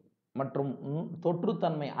உடையவை மற்றும்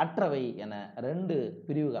தொற்றுத்தன்மை அற்றவை என 2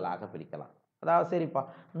 பிரிவுகளாக பிரிக்கலாம். அதாவது சரிப்பா,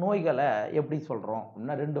 நோய்களை எப்படி சொல்கிறோம்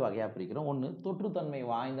அப்படின்னா 2 வகையாக பிரிக்கிறோம். ஒன்று தொற்றுத்தன்மை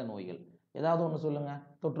வாய்ந்த நோய்கள். ஏதாவது ஒன்று சொல்லுங்க,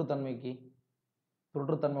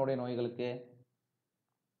 தொற்றுத்தன்மையுடைய நோய்களுக்கு.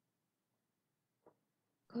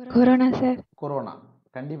 Corona sir. கொரோனா,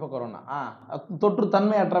 கண்டிப்பாக கொரோனா.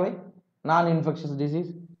 தொற்றுத்தன்மை அற்றவை, நான் infectious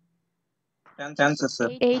disease. Cancer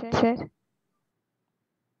sir.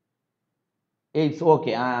 AIDS,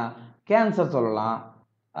 okay, cancer சொல்லலாம்.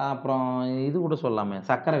 அப்புறம் இது கூட சொல்லலாமே,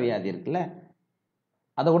 சர்க்கரை வியாதி இருக்குல்ல,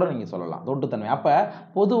 அதை கூட நீங்கள் சொல்லலாம் தொற்றுத்தன்மை. அப்போ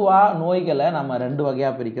பொதுவாக நோய்களை நம்ம 2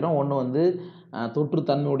 வகையாக பிரிக்கிறோம். ஒன்று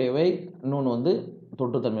தொற்றுத்தன்மையுடையவை, இன்னொன்று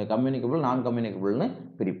தொற்றுத்தன்மை கம்யூனிகபிள், நான் கம்யூனிகபிள்னு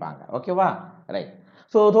பிரிப்பாங்க. ஓகேவா? ரைட்.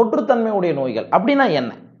 ஸோ தொற்றுத்தன்மையுடைய நோய்கள் அப்படின்னா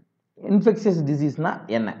என்ன, இன்ஃபெக்ஷியஸ் டிசீஸ்னா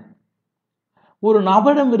என்ன? ஒரு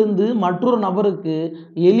நபரிடமிருந்து மற்றொரு நபருக்கு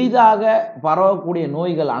எளிதாக பரவக்கூடிய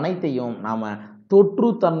நோய்கள் அனைத்தையும் நாம்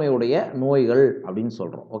தொற்றுத்தன்மையுடைய நோய்கள் அப்படின்னு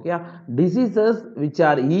சொல்கிறோம். Okay, diseases which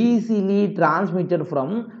are easily transmitted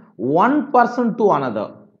from one person to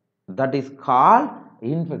another, that is called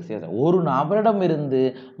infectious. ஒரு நபரிடமிருந்து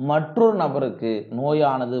மற்றொரு நபருக்கு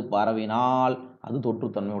நோயானது பரவினால் அது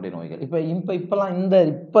தொற்றுத்தன்மையுடைய நோய்கள்.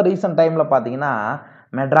 இப்போ ரீசன்ட் டைமில் பார்த்தீங்கன்னா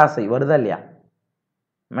மெட்ராஸை வருதா இல்லையா?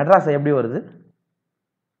 மெட்ராஸை எப்படி வருது?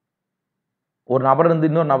 ஒரு நபரிலிருந்து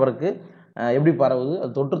இன்னொரு நபருக்கு எப்படி பரவுது?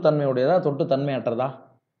 அது தொற்றுத்தன்மையுடையதா தொற்றுத்தன்மை அற்றதா?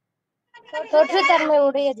 தொற்றுத்தன்மை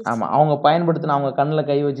உடையது. ஆமா, அவங்க பயன்படுத்தின அவங்க கண்ணில்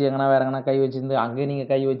கை வச்சு எங்கன்னா வேற எங்கன்னா கை வச்சிருந்து அங்கே நீங்க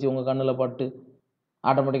கை வச்சு உங்க கண்ணில் பட்டு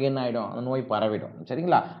ஆட்டோமேட்டிக்காக என்ன ஆகிடும், அந்த நோய் பரவிடும்.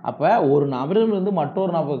 சரிங்களா? அப்போ ஒரு நபரிலிருந்து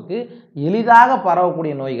மற்றொரு நபருக்கு எளிதாக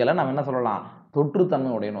பரவக்கூடிய நோய்களை நம்ம என்ன சொல்லலாம்,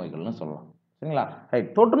 தொற்றுத்தன்மையுடைய நோய்கள்னு சொல்லலாம். சரிங்களா? ரைட்.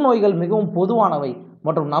 தொற்று நோய்கள் மிகவும் பொதுவானவை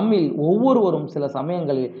மற்றும் நம்மில் ஒவ்வொருவரும் சில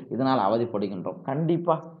சமயங்களில் இதனால் அவதிப்படுகின்றோம்.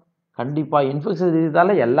 கண்டிப்பா இன்ஃபெக்ஷன்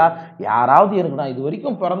டிசீஸால யாராவது எனக்கு, நான் இது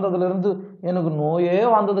வரைக்கும் பிறந்ததுலேருந்து எனக்கு நோயே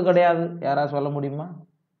வந்தது கிடையாது, யாராவது சொல்ல முடியுமா?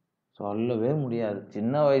 சொல்லவே முடியாது.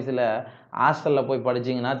 சின்ன வயசில் ஹாஸ்டலில் போய்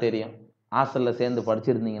படிச்சிங்கன்னா தெரியும், ஹாஸ்டலில் சேர்ந்து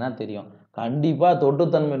படிச்சிருந்தீங்கன்னா தெரியும், கண்டிப்பாக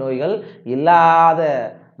தொற்றுத்தன்மை நோய்கள் இல்லாத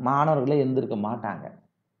மாணவர்களே இருந்திருக்க மாட்டாங்க.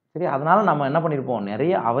 சரி, அதனால் நம்ம என்ன பண்ணியிருப்போம்,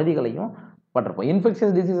 நிறைய அவதிகளையும் பட்டிருப்போம்.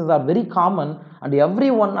 Infectious diseases are very common and every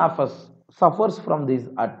one of us suffers from this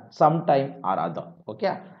at some time R other. Okay,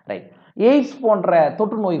 right. AIDS போன்ற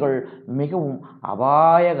தொற்று நோய்கள் மிகவும்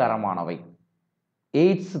அபாயகரமானவை.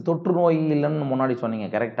 எய்ட்ஸ் தொற்று நோய் இல்லைன்னு முன்னாடி சொன்னீங்க,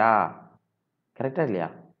 கரெக்டா இல்லையா?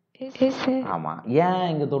 ஆமா. ஏன்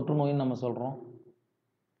இங்க தொற்று நோயின்னு நம்ம சொல்றோம்?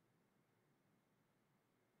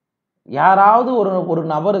 யாராவது ஒரு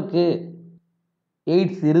நபருக்கு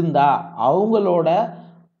எய்ட்ஸ் இருந்தா அவங்களோட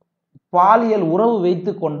பாலியல் உறவு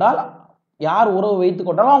வைத்து கொண்டால், யார் உறவு வைத்து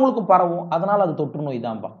கொண்டாலும் அவங்களுக்கு பரவும், அதனால அது தொற்று நோய்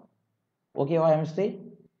தான்பா. ஓகேவா எம்ஸ்டி?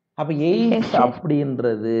 அப்ப எய்ட்ஸ்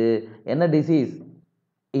அப்படின்றது என்ன டிசீஸ்?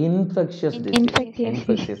 Infectious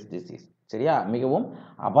disease. சரியா? மிகவும்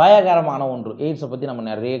அபாயகரமான ஒன்று. எய்ட்ஸை பற்றி நம்ம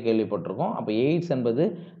நிறைய கேள்விப்பட்டிருக்கோம். அப்போ எய்ட்ஸ் என்பது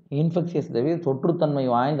இன்ஃபெக்ஷியஸ் டிசீஸ், தொற்றுத்தன்மை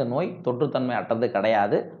வாய்ந்த நோய், தொற்றுத்தன்மை அற்றது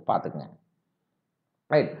கிடையாது, பார்த்துக்குங்க.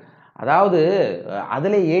 ரைட். அதாவது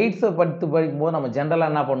அதில் எய்ட்ஸை பற்றி படிக்கும்போது நம்ம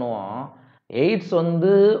ஜென்ரலாக என்ன பண்ணுவோம், எய்ட்ஸ்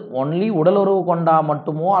ஒன்லி உடலுறவு கொண்டால்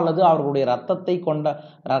மட்டுமோ அல்லது அவர்களுடைய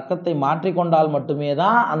ரத்தத்தை மாற்றிக்கொண்டால் மட்டுமே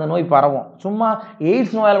தான் அந்த நோய் பரவும். சும்மா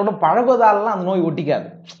எய்ட்ஸ் நோயால் கூட பழகுவதாலலாம் அந்த நோய் ஒட்டிக்காது.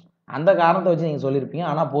 அந்த காரணத்தை வச்சு நீங்கள் சொல்லியிருப்பீங்க.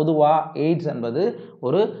 ஆனால் பொதுவாக எய்ட்ஸ் என்பது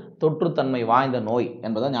ஒரு தொற்றுத்தன்மை வாய்ந்த நோய்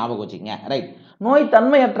என்பதை ஞாபகம் வச்சுக்கங்க. ரைட்.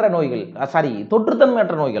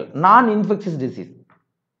 தொற்றுத்தன்மையற்ற நோய்கள், நான் இன்ஃபெக்ஷியஸ் டிசீஸ்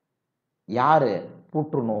யாரு?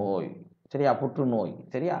 புற்றுநோய். சரியா? புற்றுநோய்.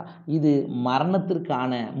 சரியா? இது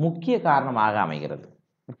மரணத்திற்கான முக்கிய காரணமாக அமைகிறது.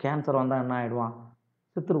 கேன்சர் வந்தால் என்ன ஆகிடுவான்?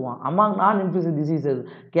 செத்துருவான். அமாங் நான் infectious diseases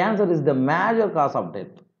cancer is the major cos of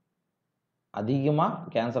death. அதிகமாக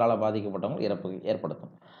கேன்சரால் பாதிக்கப்பட்டவங்க இறப்பு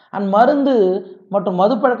ஏற்படுத்தும். அண்ட் மருந்து மற்றும்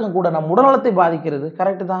மதுப்பழக்கம் கூட நம் உடல்நலத்தை பாதிக்கிறது.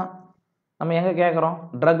 கரெக்டு தான். நம்ம எங்கே கேட்குறோம்,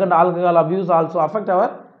 drug and alcohol abuse also affect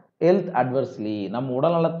our health adversely. நம்ம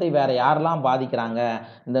உடல்நலத்தை வேறு யாரெல்லாம் பாதிக்கிறாங்க?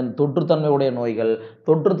 இந்த தொற்றுத்தன்மையுடைய நோய்கள்,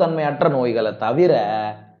 தொற்றுத்தன்மையற்ற நோய்களை தவிர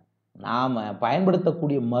நாம்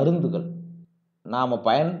பயன்படுத்தக்கூடிய மருந்துகள்,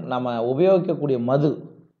 நம்ம உபயோகிக்கக்கூடிய மது,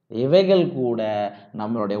 இவைகள் கூட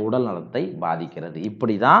நம்மளுடைய உடல் நலத்தை பாதிக்கிறது.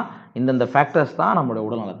 இப்படி தான் இந்தந்த ஃபேக்டர்ஸ் தான் நம்மளுடைய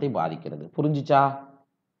உடல் நலத்தை பாதிக்கிறது. புரிஞ்சுச்சா?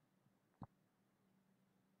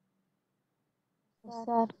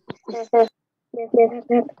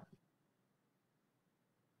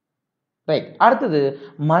 ரைட். அடுத்தது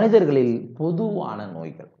மனிதர்களில் பொதுவான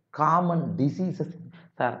நோய்கள், காமன் டிசீசஸ்.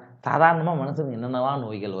 சார், சாதாரணமாக மனுஷனுக்கு என்னென்னலாம்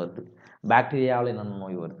நோய்கள் வருது? பாக்டீரியாவில் என்னென்ன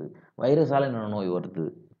நோய் வருது, வைரஸால் என்னென்ன நோய் வருது,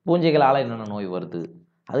 பூஞ்சைகளால் என்னென்ன நோய் வருது,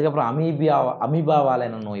 அதுக்கப்புறம் அமீபாவால்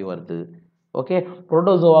என்ன நோய் வருது, ஓகே,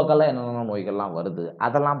 புரோட்டோசோவாக்கெல்லாம் என்னென்ன நோய்கள்லாம் வருது,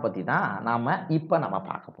 அதெல்லாம் பற்றி தான் நம்ம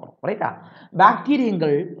பார்க்க போகிறோம். ரைட்டா?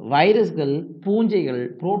 பாக்டீரியங்கள், வைரஸ்கள், பூஞ்சைகள்,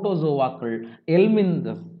 புரோட்டோசோவாக்கள்,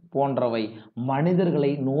 எல்மின்தஸ் போன்றவை மனிதர்களை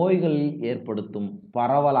நோய்களில் ஏற்படுத்தும்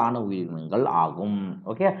பரவலான உயிரினங்கள் ஆகும்.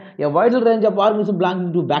 Okay, a wide range of organisms belonging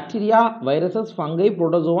to bacteria, viruses, fungi,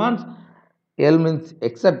 protozoans, helminths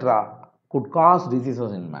etc. could cause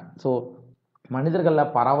diseases in man. So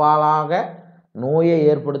மனிதர்களில் பரவலாக நோயை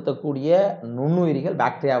ஏற்படுத்தக்கூடிய நுண்ணுயிரிகள்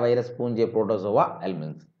பாக்டீரியா, வைரஸ், பூஞ்சை, புரோட்டோசோவா,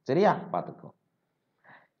 எல்மின்ஸ். சரியா? பார்த்துக்கோ.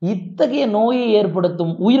 இத்தகைய நோயை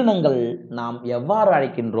ஏற்படுத்தும் உயிரினங்கள் நாம் எவ்வாறு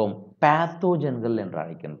அழைக்கின்றோம்? பேத்தோஜன்கள் என்று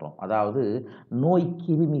அழைக்கின்றோம். அதாவது நோய்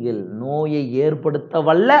கிருமிகள், நோயை ஏற்படுத்த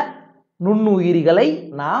வல்ல நுண்ணுயிரிகளை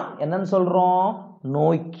நாம் என்னன்னு சொல்றோம்?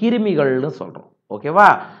 நோய் கிருமிகள்னு சொல்றோம். ஓகேவா?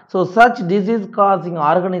 So such disease causing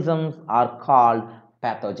organisms are called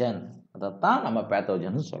pathogens. அதைத்தான் நம்ம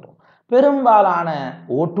பேத்தோஜன் சொல்றோம். பெரும்பாலான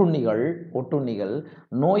ஒட்டுண்ணிகள்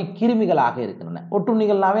நோய் கிருமிகளாக இருக்கின்றன.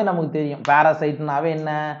 ஒட்டுண்ணிகள்னாவே நமக்கு தெரியும், பாராசைட்னாவே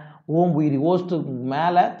என்ன? ஓம்புயிரி, ஓஸ்ட்டுக்கு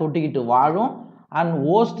மேலே தொட்டிக்கிட்டு வாழும் அண்ட்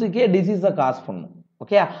ஓஸ்ட்டுக்கே டிசீஸை காஸ் பண்ணும்.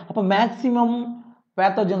 ஓகே, அப்போ மேக்சிமம்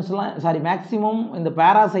இந்த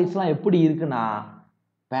பாராசைட்ஸ்லாம் எப்படி இருக்குன்னா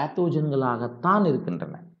பேத்தோஜன்களாகத்தான்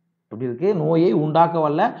இருக்கின்றன. எப்படி இருக்கு? நோயை உண்டாக்க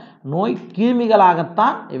வல்ல நோய்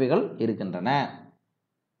கிருமிகளாகத்தான் இவைகள் இருக்கின்றன.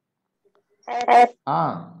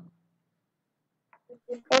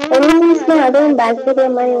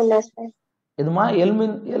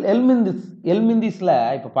 எல்மிந்திஸ்ல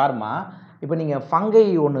இப்ப பாருமா, இப்போ நீங்கள் ஃபங்கை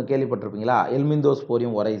ஒன்று கேள்விப்பட்டிருப்பீங்களா?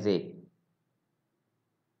 எல்மிந்தோஸ்போரியம் ஒரைசே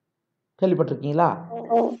கேள்விப்பட்டிருக்கீங்களா?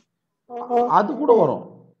 அது கூட வரும்.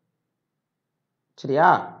 சரியா?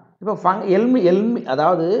 இப்போ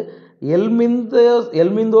அதாவது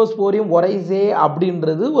எல்மிந்தோஸ்போரியம் ஒரைசே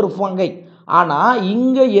அப்படின்றது ஒரு ஃபங்கை. ஆனால்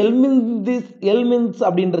இங்கே எல்மின்ஸ்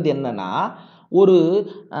அப்படின்றது என்னன்னா ஒரு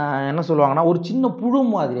என்ன சொல்லுவாங்கன்னா ஒரு சின்ன புழு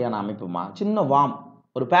மாதிரியான அமைப்புமா, சின்ன வாம்,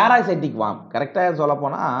 ஒரு பேராசைட்டிக் வாம். கரெக்டாக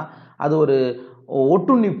சொல்லப்போனால் அது ஒரு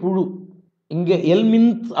ஒட்டுண்ணி புழு. இங்கே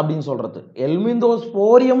எல்மின்ஸ் அப்படின்னு சொல்கிறது,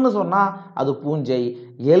 எல்மிந்தோஸ்போரியம்னு சொன்னால் அது பூஞ்சை,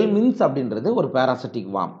 எல்மின்ஸ் அப்படின்றது ஒரு பேராசைட்டிக்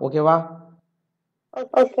வாம். ஓகேவா?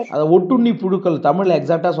 அது ஒட்டுண்ணி புழுக்கள், தமிழ்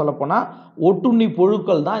எக்ஸாக்டாக சொல்லப்போனால் ஒட்டுண்ணி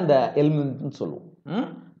புழுக்கள் தான் இந்த எல்மின்ஸ்னு சொல்லுவோம்.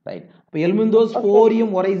 ரைட். இப்போ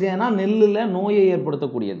எல்மிந்தோஸ்போரியம் ஒரைசேனா நெல்லில் நோயை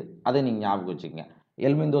ஏற்படுத்தக்கூடியது, அதை நீங்கள் ஞாபகம் வச்சுக்கோங்க.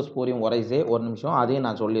 எல்மிந்தோஸ்போரியம் ஒரைசே, ஒரு நிமிஷம் அதையும்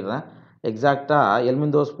நான் சொல்லிடுறேன். எக்ஸாக்டாக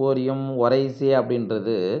எல்மிந்தோஸ்போரியம் ஒரைசே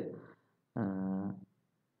அப்படின்றது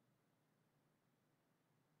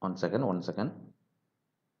ஒன் செகண்ட்.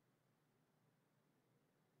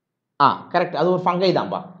 கரெக்ட், அது ஒரு ஃபங்கை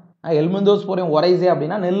தான்ப்பா. எல்மிந்தோஸ்போரியம் ஒரைசே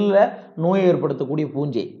அப்படின்னா நெல்லில் நோயை ஏற்படுத்தக்கூடிய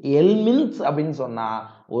பூஞ்சை. எல்மின்ஸ் அப்படின்னு சொன்னால்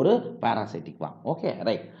ஒரு பாராசைட்டிக் வாம். Okay,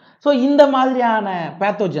 right. ஸோ இந்த மாதிரியான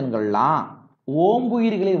பேத்தோஜன்கள்லாம்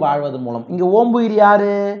ஓம்புயிர்களில் வாழ்வதன் மூலம். இங்கே ஓம்புயிர்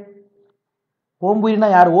யாரு? ஓம்புயிர்னா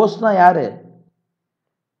யாரு? ஓஸ்ட்னா யாரு?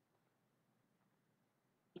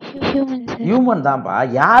 ஹியூமன் தான்ப்பா.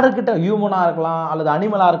 யாருக்கிட்ட? ஹியூமனாக இருக்கலாம் அல்லது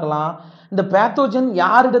அனிமலாக இருக்கலாம். இந்த பேத்தோஜன்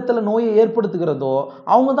யாரிடத்துல நோயை ஏற்படுத்துகிறதோ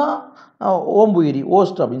அவங்க தான் ஓம்புயிரி,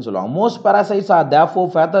 ஓஸ்ட் அப்படின்னு சொல்லுவாங்க. Most parasites R therefore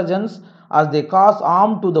pathogens as they cause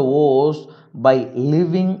harm to the host by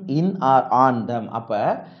living in or on them. அப்போ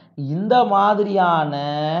இந்த மாதிரியான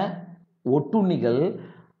ஒட்டுண்ணிகள்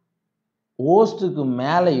ஓஸ்ட்டுக்கு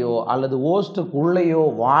மேலேயோ அல்லது ஓஸ்ட்டுக்குள்ளேயோ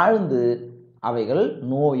வாழ்ந்து அவைகள்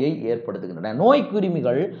நோயை ஏற்படுத்துகின்றன. நோய்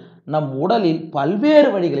கிருமிகள் நம் உடலில் பல்வேறு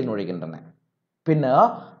வழிகளில் நுழைகின்றன,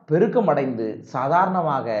 பின்னர் பெருக்கமடைந்து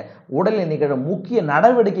சாதாரணமாக உடலில் நிகழும் முக்கிய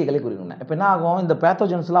நடவடிக்கைகளை குறிக்கின்றன. இப்போ என்ன ஆகும்? இந்த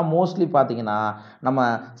பேத்தோஜன்ஸ்லாம் மோஸ்ட்லி பார்த்தீங்கன்னா நம்ம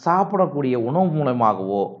சாப்பிடக்கூடிய உணவு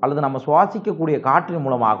மூலமாகவோ அல்லது நம்ம சுவாசிக்கக்கூடிய காற்றின்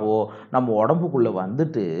மூலமாகவோ நம்ம உடம்புக்குள்ளே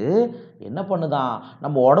வந்துட்டு என்ன பண்ணுதான்,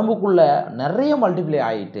 நம்ம உடம்புக்குள்ளே நிறைய மல்டிப்ளை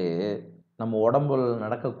ஆகிட்டு நம்ம உடம்புல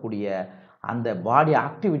நடக்கக்கூடிய அந்த பாடி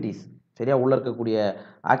ஆக்டிவிட்டீஸ், சரியா, உள்ளே இருக்கக்கூடிய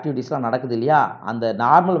ஆக்டிவிட்டீஸ்லாம் நடக்குது இல்லையா, அந்த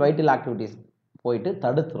நார்மல் வைட்டல் ஆக்டிவிட்டீஸ் போயிட்டு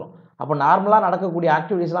தடுத்துரும். அப்போ நார்மலாக நடக்கக்கூடிய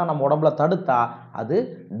ஆக்டிவிட்டீஸ்லாம் நம்ம உடம்புல தடுத்தா அது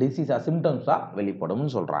டிசீஸாக, சிம்டம்ஸாக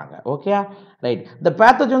வெளிப்படும்னு சொல்கிறாங்க. Okay, right. The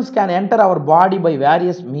pathogens can enter our body by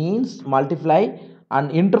various means, multiply and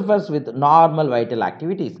interferes with normal vital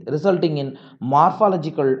activities resulting in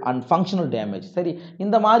morphological and functional damage. சரி,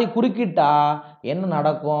 இந்த மாதிரி குறுக்கிட்டா என்ன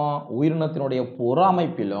நடக்கும்? உயிரினத்தினுடைய புற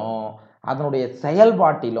அமைப்பிலும் அதனுடைய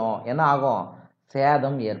செயல்பாட்டிலும் என்ன ஆகும்?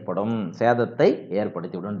 சேதம் ஏற்படும், சேதத்தை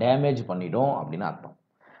ஏற்படுத்திவிடும், டேமேஜ் பண்ணிடும் அப்படின்னு அர்த்தம்.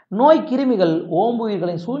 நோய் கிருமிகள்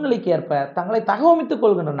ஓம்புயிர்களின் சூழ்நிலைக்கு ஏற்ப தங்களை தகவமைத்துக்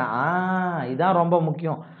கொள்கின்றன. இதுதான் ரொம்ப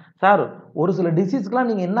முக்கியம் சார். ஒரு சில டிசீஸ்க்கெலாம்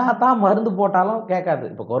நீங்கள் என்ன தான் மருந்து போட்டாலும் கேட்காது.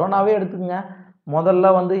 இப்போ கொரோனாவே எடுத்துக்கங்க.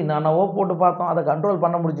 முதல்ல என்னென்னவோ போட்டு பார்த்தோம், அதை கண்ட்ரோல்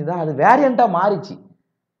பண்ண முடிஞ்சுதா? அது வேரியண்ட்டாக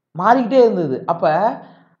மாறிக்கிட்டே இருந்தது. அப்போ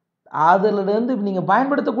அதிலிருந்து நீங்கள்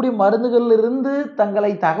பயன்படுத்தக்கூடிய மருந்துகளிலிருந்து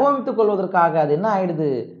தங்களை தகவமைத்துக் கொள்வதற்காக அது என்ன ஆயிடுது?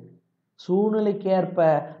 சூழ்நிலைக்கேற்ப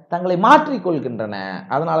தங்களை மாற்றிக்கொள்கின்றன.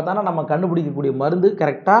 அதனால தானே நம்ம கண்டுபிடிக்கக்கூடிய மருந்து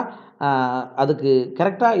கரெக்டாக அதுக்கு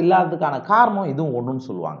கரெக்டாக இல்லாததுக்கான காரணம் இதுவும் ஒன்றுன்னு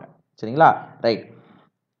சொல்லுவாங்க. சரிங்களா? Right.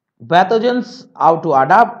 Pathogens have to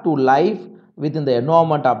adapt to life within the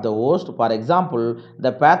environment of the host. For example,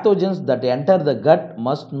 the pathogens that enter the gut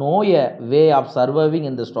must know a way of surviving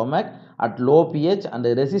in the stomach at low pH and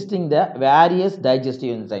resisting the various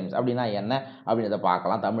digestive enzymes. அப்படின்னா என்ன அப்படின்றத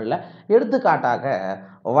பார்க்கலாம் தமிழில். எடுத்துக்காட்டாக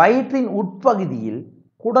வயிற்றின் உட்பகுதியில்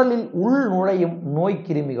குடலில் உள் நுழையும் நோய்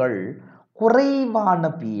கிருமிகள் குறைவான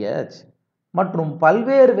pH மற்றும்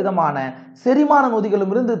பல்வேறு விதமான செரிமான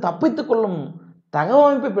நொதிகளிலிருந்து தப்பித்துக் கொள்ளும்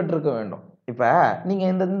தகவமைப்பை பெற்றிருக்க வேண்டும். இப்போ நீங்கள்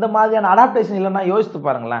இந்த மாதிரியான அடாப்டேஷன் இல்லைன்னா யோசித்து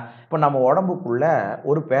பாருங்களேன். இப்போ நம்ம உடம்புக்குள்ளே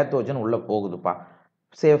ஒரு பேத்தோஜன் உள்ளே போகுதுப்பா.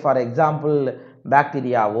 சே ஃபார் எக்ஸாம்பிள்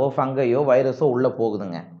பாக்டீரியாவோ ஃபங்கையோ வைரஸோ உள்ளே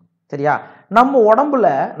போகுதுங்க. சரியா? நம்ம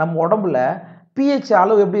உடம்புல பிஹெச்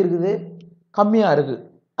அளவு எப்படி இருக்குது? கம்மியாக இருக்குது.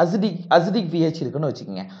 அசிடிக் பிஹெச் இருக்குன்னு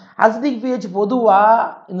வச்சுக்கோங்க. அசிடிக் பிஹெச் பொதுவாக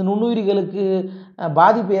இந்த நுண்ணுயிரிகளுக்கு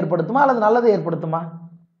பாதிப்பு ஏற்படுத்துமா அல்லது நல்லதை ஏற்படுத்துமா?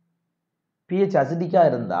 பிஹெச்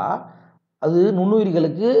அசிடிக்காக இருந்தால் அது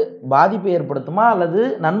நுண்ணுயிரிகளுக்கு பாதிப்பை ஏற்படுத்துமா அல்லது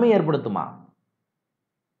நன்மை ஏற்படுத்துமா?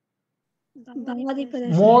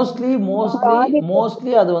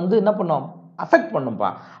 மோஸ்ட்லி அது என்ன பண்ணும்? அஃபெக்ட் பண்ணும்பா.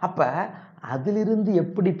 அப்போ அதிலிருந்து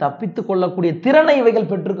எப்படி தப்பித்து கொள்ளக்கூடிய திறனை இவைகள்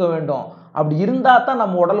பெற்றிருக்க வேண்டும். அப்படி இருந்தால் தான்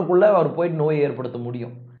நம்ம உடலுக்குள்ளே அவர் போயிட்டு நோயை ஏற்படுத்த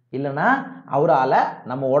முடியும். இல்லைன்னா அவரால்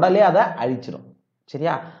நம்ம உடலே அதை அழிச்சிடும்.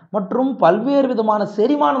 சரியா? மற்றும் பல்வேறு விதமான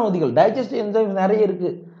செரிமான நொதிகள், டைஜஸ்டிவ் என்சைம்ஸ் நிறைய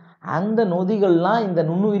இருக்குது. அந்த நொதிகள்லாம் இந்த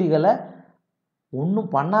நுண்ணுயிரிகளை ஒன்றும்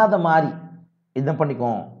பண்ணாத மாதிரி என்ன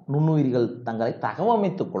பண்ணிக்கும், நுண்ணுயிரிகள் தங்களை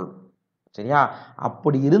தகவமைத்துக் கொள்ளும். சரியா?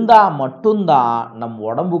 அப்படி இருந்தால் மட்டும்தான் நம்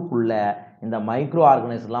உடம்புக்குள்ள இந்த மைக்ரோ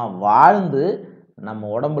ஆர்கனைஸ்லாம் வாழ்ந்து நம்ம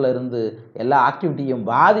உடம்புல இருந்து எல்லா ஆக்டிவிட்டியும்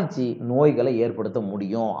பாதித்து நோய்களை ஏற்படுத்த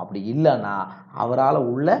முடியும். அப்படி இல்லைன்னா அவரால்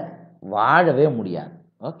உள்ள வாழவே முடியாது.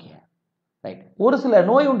 Okay, right. ஒரு சில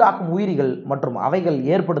நோய் உண்டாக்கும் உயிரிகள் மற்றும் அவைகள்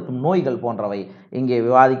ஏற்படுத்தும் நோய்கள் போன்றவை இங்கே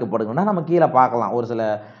விவாதிக்கப்படுங்கன்னா நம்ம கீழே பார்க்கலாம். ஒரு சில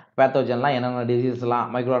பேத்தோஜன்லாம் என்னென்ன டிசீஸ்லாம்,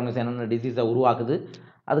 மைக்ரோ ஆர்கனிசம் என்னென்ன டிசீஸை உருவாக்குது,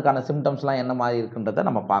 அதுக்கான சிம்டம்ஸ்லாம் என்ன மாதிரி இருக்குன்றதை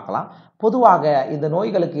நம்ம பார்க்கலாம். பொதுவாக இந்த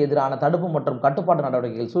நோய்களுக்கு எதிரான தடுப்பு மற்றும் கட்டுப்பாட்டு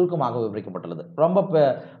நடவடிக்கைகள் சுருக்கமாக விவரிக்கப்பட்டுள்ளது.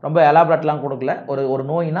 ரொம்ப எலாபரேட்லாம் கொடுக்கல. ஒரு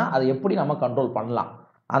நோய்னா அதை எப்படி நம்ம கண்ட்ரோல் பண்ணலாம்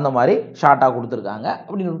அந்த மாதிரி ஷார்ட்டாக கொடுத்துருக்காங்க.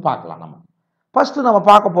 அப்படின்னு பார்க்கலாம். நம்ம ஃபஸ்ட்டு நம்ம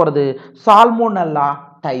பார்க்க போகிறது சால்மோனெல்லா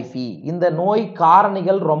டைஃபி. இந்த நோய்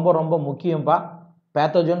காரணிகள் ரொம்ப ரொம்ப முக்கியம்பா.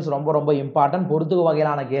 பேத்தோஜன்ஸ் ரொம்ப ரொம்ப இம்பார்ட்டன்ட். பொறுத்துக்க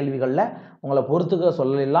வகையிலான கேள்விகளில் உங்களை பொறுத்துக்க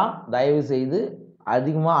சொல்லலாம். தயவு செய்து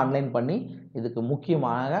அதிகமாக அன்லைன் பண்ணி இதுக்கு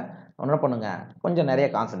முக்கியமாக என்ன பண்ணுங்க, கொஞ்சம் நிறைய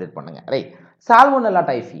கான்சன்ட்ரேட் பண்ணுங்க. ரைட். சால்மோனெல்லா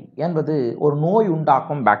டைஃபி என்பது ஒரு நோய்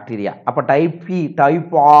உண்டாக்கும் பாக்டீரியா. அப்போ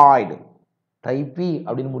டைபாய்டு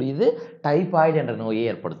அப்படின்னு முடியுது. டைபாய்டு என்ற நோயை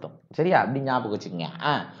ஏற்படுத்தும். சரியா? அப்படி ஞாபகம் வச்சுக்கோங்க.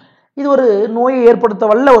 இது ஒரு நோயை ஏற்படுத்த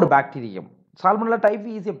வல்ல ஒரு bacterium. Salmonella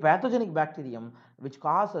typhi is a pathogenic bacterium which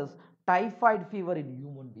causes typhoid fever in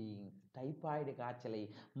human beings. Typhoid காய்ச்சலை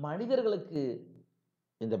மனிதர்களுக்கு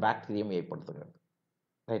இந்த பாக்டீரியம் ஏற்படுத்துகிறது.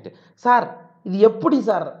 ரைட்டு சார், இது எப்படி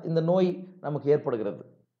சார் இந்த நோய் நமக்கு ஏற்படுகிறது?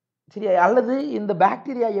 சரியா? அல்லது இந்த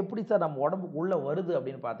பாக்டீரியா எப்படி சார் நம்ம உடம்புக்கு உள்ள வருது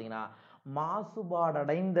அப்படின்னு பார்த்தீங்கன்னா,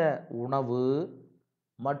 மாசுபாடடைந்த உணவு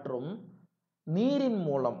மற்றும்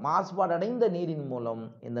மாசுபாடடைந்த நீரின் மூலம்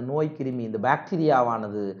இந்த நோய் கிருமி, இந்த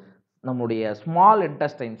பாக்டீரியாவானது நம்முடைய ஸ்மால்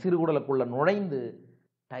இன்டெஸ்டைன், சிறுகுடலுக்குள்ள நுழைந்து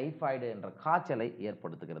டைபாய்டு என்ற காய்ச்சலை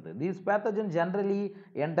ஏற்படுத்துகிறது. These pathogens generally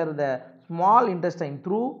enter the small intestine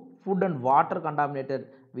through food and water contaminated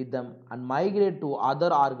with them and migrate to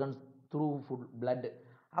other organs through food, blood.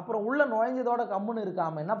 அப்புறம் உள்ள நுழைஞ்சதோட கம்முன்னு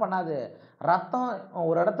இருக்காமல் என்ன பண்ணாது, ரத்தம்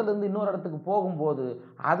ஒரு இடத்துல இருந்து இன்னொரு இடத்துக்கு போகும்போது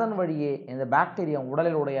அதன் வழியே இந்த பாக்டீரியா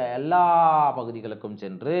உடலிலுடைய எல்லா பகுதிகளுக்கும்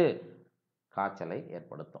சென்று காய்ச்சலை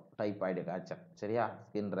ஏற்படுத்தும். டைபாய்டு காய்ச்சல். சரியா?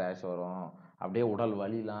 ஸ்கின் ரேஷ் வரும், அப்படியே உடல்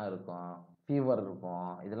வலிலாம் இருக்கும், ஃபீவர் இருக்கும்.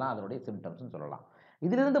 இதெல்லாம் அதனுடைய சிம்டம்ஸ்னு சொல்லலாம்.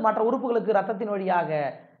 இதிலிருந்து மற்ற உறுப்புகளுக்கு ரத்தத்தின் வழியாக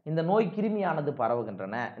இந்த நோய் கிருமியானது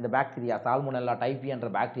பரவுகின்றன. இந்த பாக்டீரியா சால்மோனெல்லா டைஃபி என்ற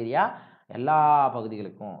பாக்டீரியா எல்லா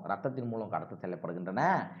பகுதிகளுக்கும் ரத்தத்தின் மூலம் கடத்த செல்லப்படுகின்றன.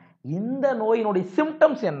 இந்த நோயினுடைய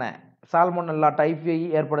சிம்டம்ஸ் என்ன? சால்மோனெல்லா டைஃபி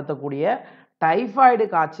ஏற்படுத்தக்கூடிய டைபாய்டு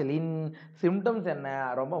காய்ச்சலின் சிம்டம்ஸ் என்ன?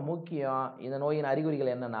 ரொம்ப முக்கியம். இந்த நோயின்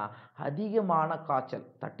அறிகுறிகள் என்னன்னா, அதிகமான காய்ச்சல்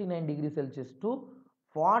 39 degree Celsius to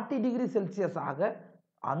 40 degree Celsius ஆக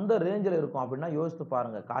அந்த ரேஞ்சில் இருக்கும். அப்படின்னா யோசித்து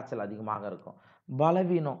பாருங்க, காய்ச்சல் அதிகமாக இருக்கும்.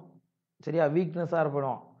 பலவீனம், சரியா? வீக்னஸாக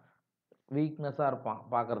இருப்பான்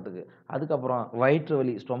பார்க்கறதுக்கு. அதுக்கப்புறம் வயிற்று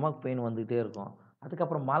வலி, ஸ்டொமக் பெயின் வந்துகிட்டே இருக்கும்.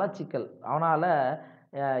 அதுக்கப்புறம் மலச்சிக்கல், அவனால்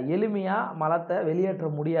எளிமையாக மலத்தை வெளியேற்ற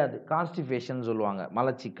முடியாது, கான்ஸ்டிபேஷன் சொல்லுவாங்க,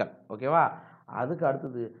 மலச்சிக்கல். ஓகேவா? அதுக்கு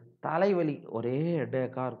அடுத்தது தலைவலி, ஒரே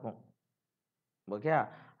ஹெட்டேக்காக இருக்கும். ஓகே.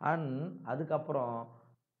 அதுக்கப்புறம்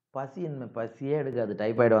பசியே எடுக்காது.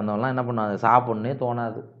 டைபாய்டு வந்தவங்கலாம் என்ன பண்ணுவாங்க, சாப்பிட்னே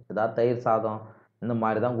தோணாது, ஏதாவது தயிர் சாதம் இந்த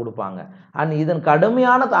மாதிரி தான் கொடுப்பாங்க. இதன்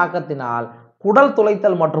கடுமையான தாக்கத்தினால் குடல்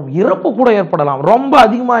துளைத்தல் மற்றும் இறப்பு கூட ஏற்படலாம். ரொம்ப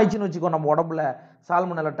அதிகமாகிடுச்சின்னு வச்சுக்கோ, நம்ம உடம்புல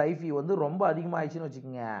சால்மோனெல்லா டைஃபி ரொம்ப அதிகமாகிடுச்சின்னு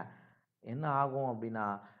வச்சுக்கோங்க, என்ன ஆகும் அப்படின்னா,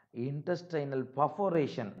 இன்டெஸ்டைனல்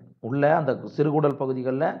பர்ஃபோரேஷன் உள்ள அந்த சிறுகுடல்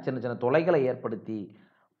பகுதிகளில் சின்ன சின்ன துளைகளை ஏற்படுத்தி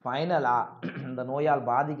ஃபைனலாக இந்த நோயால்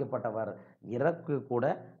பாதிக்கப்பட்டவர் இறப்பு கூட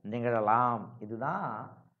நிகழலாம். இதுதான்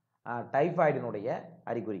டைபாய்டினுடைய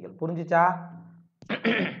அறிகுறிகள். புரிஞ்சுச்சா?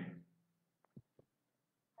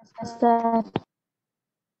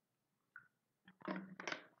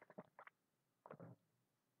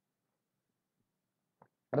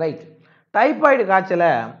 ரைட். டைபாய்டு காய்ச்சலை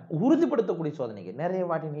உறுதிப்படுத்தக்கூடிய சோதனைகள் நிறைய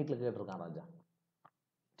வாட்டி நீட்டில் கேட்டிருக்கான் ராஜா.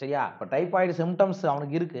 சரியா? இப்போ டைபாய்டு சிம்டம்ஸ்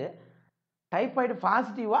அவனுக்கு இருக்கு. டைபாய்டு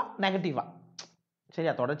பாசிட்டிவா நெகட்டிவா?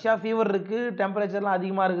 சரியா? தொடர்ச்சியாக ஃபீவர் இருக்குது, டெம்பரேச்சர்லாம்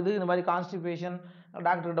அதிகமாக இருக்குது, இந்த மாதிரி கான்ஸ்டிபேஷன்,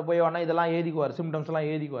 டாக்டர்கிட்ட போய் வேணா இதெல்லாம் எழுதிக்குவார், சிம்டம்ஸ்லாம்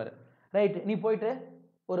எழுதிக்குவார். ரைட். நீ போயிட்டு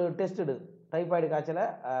ஒரு டெஸ்ட் எடு, டைபாய்டு காய்ச்சலை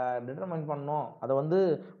டிட்டர்மைன் பண்ணணும், அதை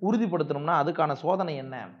உறுதிப்படுத்தணும்னா அதுக்கான சோதனை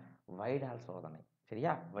என்ன? வைடால் சோதனை.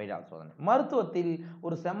 சரியா? வைடால் சோதனை மருத்துவத்தில்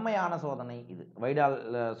ஒரு செம்மையான சோதனை. இது வைடால்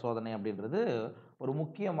சோதனை அப்படின்றது ஒரு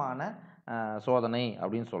முக்கியமான சோதனை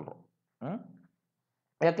அப்படின்னு சொல்கிறோம்.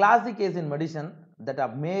 A classic case in medicine that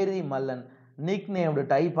of Mary Mullen, nicknamed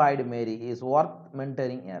Typhoid Mary, is worth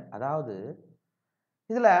mentoring here. அதாவது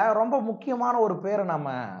இதில் ரொம்ப முக்கியமான ஒரு பேரை நம்ம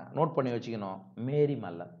நோட் பண்ணி வச்சுக்கணும், மேரி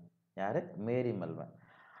மல்லன். யார்? மேரி மெல்வன்.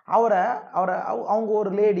 அவரை அவரை அவங்க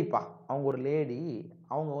ஒரு லேடிப்பா, அவங்க ஒரு லேடி.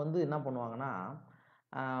 அவங்க வந்து என்ன பண்ணுவாங்கன்னா,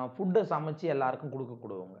 ஃபுட்டை சமைச்சு எல்லாருக்கும்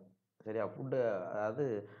கொடுக்கக்கூடியவங்க. சரியா? ஃபுட்டு, அதாவது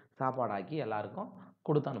சாப்பாடாக்கி எல்லாருக்கும்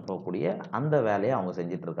கொடுத்து அனுப்பக்கூடிய அந்த வேலையை அவங்க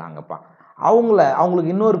செஞ்சுட்டு இருக்காங்கப்பா.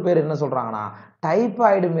 அவங்களுக்கு இன்னொரு பேர் என்ன சொல்கிறாங்கன்னா,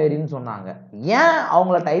 டைபாய்டு மேரின்னு சொன்னாங்க. ஏன்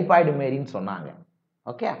அவங்கள டைபாய்டு மேரின்னு சொன்னாங்க?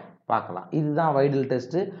 ஓகே, பார்க்கலாம். இதுதான் வைடல்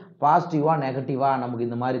டெஸ்ட்டு. பாசிட்டிவா நெகட்டிவா நமக்கு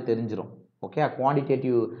இந்த மாதிரி தெரிஞ்சிடும். ஓகே,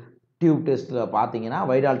 குவான்டிடேட்டிவ் டியூப் டெஸ்ட்டில் பார்த்தீங்கன்னா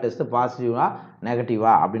வைடால் டெஸ்ட்டு பாசிட்டிவா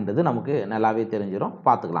நெகட்டிவா அப்படின்றது நமக்கு நல்லாவே தெரிஞ்சிடும்.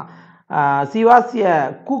 பார்த்துக்கலாம். C was a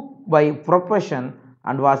cook by profession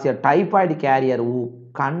and was a typhoid carrier who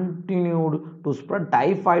continued to spread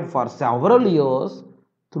typhoid for several years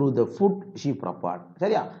through the food she prepared.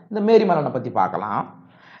 சரியா? இந்த மேரி மெலனை பற்றி பார்க்கலாம்.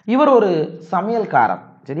 இவர் ஒரு சமையல்காரர்.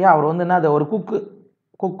 சரியா? அவர் வந்து என்ன, ஒரு குக்கு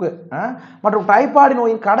மற்றும் டைபாய்டு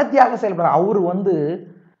நோயின் கடத்தியாக செயல்படுறார். அவர் வந்து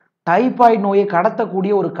டைபாய்டு நோயை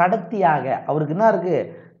கடத்தக்கூடிய ஒரு கடத்தியாக, அவருக்கு என்ன இருக்கு,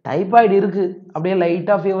 டைபாய்டு இருக்கு, அப்படியே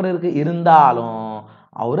லைட்டாக ஃபீவர் இருக்கு, இருந்தாலும்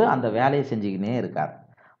அவர் அந்த வேலையை செஞ்சுக்கினே இருக்கார்.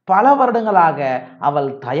 பல வருடங்களாக அவள்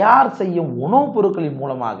தயார் செய்யும் உணவுப் பொருட்களின்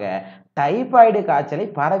மூலமாக டைபாய்டு காய்ச்சலை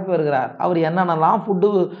பரப்பி வருகிறார். அவர் என்னென்னலாம் ஃபுட்டு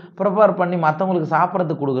ப்ரிப்பேர் பண்ணி மற்றவங்களுக்கு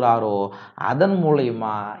சாப்பிட்றதுக்கு கொடுக்குறாரோ அதன்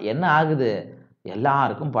மூலயமா என்ன ஆகுது,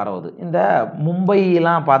 எல்லாருக்கும் பரவுது. இந்த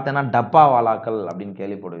மும்பையெல்லாம் பார்த்தேன்னா டப்பாவாலாக்கள் அப்படின்னு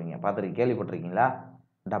கேள்விப்பட்டிருக்கீங்களா?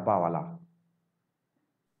 டப்பாவாலா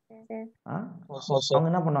அவங்க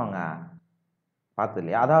என்ன பண்ணுவாங்க பார்த்து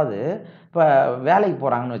இல்லையா? அதாவது இப்போ வேலைக்கு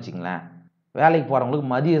போகிறாங்கன்னு வச்சுங்களேன், வேலைக்கு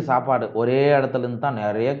போகிறவங்களுக்கு மதிய சாப்பாடு ஒரே இடத்துலேருந்து தான்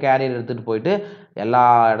நிறைய கேரியர் எடுத்துகிட்டு போயிட்டு எல்லா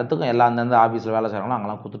இடத்துக்கும், எல்லா அந்தந்த ஆஃபீஸில் வேலை செய்கிறவங்களும்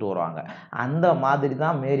அங்கெல்லாம் கொடுத்துட்டு வருவாங்க. அந்த மாதிரி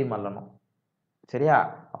தான் மேரி மெல்லனும். சரியா?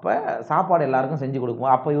 அப்போ சாப்பாடு எல்லாருக்கும் செஞ்சு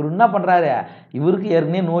கொடுக்கும். அப்போ இவர் என்ன பண்ணுறாரு, இவருக்கு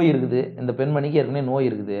ஏற்கனவே நோய் இருக்குது, இந்த பெண்மணிக்கு ஏற்கனவே நோய்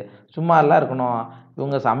இருக்குது, சும்மா எல்லாம் இருக்கணும்,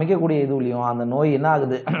 இவங்க சமைக்கக்கூடிய இதுலையும் அந்த நோய் என்ன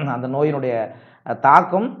ஆகுது, அந்த நோயினுடைய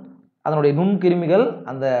தாக்கம், அதனுடைய நுண்கிருமிகள்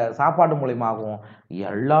அந்த சாப்பாடு மூலயமாகவும்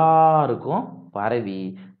எல்லாருக்கும் பரவி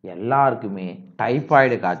எல்லாருக்குமே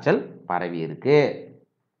டைபாய்டு காய்ச்சல் பரவி இருக்கு.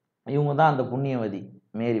 இவங்க தான் அந்த புண்ணியவதி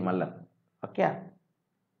மேரி மெல்லன். ஓகே,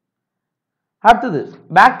 அடுத்தது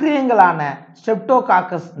பாக்டீரியங்களான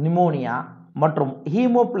ஸ்ட்ரெப்டோகாக்கஸ் நிமோனியா மற்றும்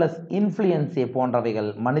ஹீமோப்ளஸ் இன்ஃப்ளூயன்சே போன்றவைகள்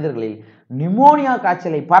மனிதர்களில் நிமோனியா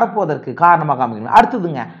காய்ச்சலை பரப்புவதற்கு காரணமாக அமைகிறது.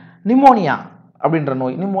 அடுத்ததுங்க நிமோனியா அப்படின்ற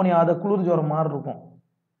நோய். நிமோனியா அது குளிர் ஜுரம் மாதிரி இருக்கும்,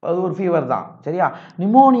 அது ஒரு ஃபீவர் தான். சரியா?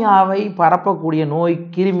 நிமோனியாவை பரப்பக்கூடிய நோய்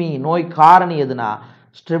கிருமி, நோய் காரணி எதுனா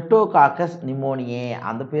ஸ்ட்ரெப்டோகாக்கஸ் நிமோனியே,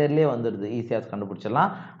 அந்த பேர்லேயே வந்துடுது, ஈஸியாக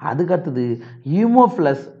கண்டுபிடிச்சிடலாம். அதுக்கடுத்தது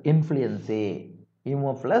ஹீமோப்ளஸ் இன்ஃப்ளூயன்சே,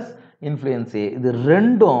 இது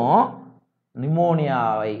ரெண்டும்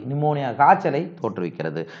நிமோனியா காய்ச்சலை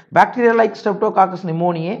தோற்றுவிக்கிறது. Bacteria like streptococcus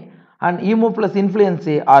pneumoniae and Haemophilus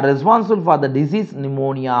influenzae are responsible for the disease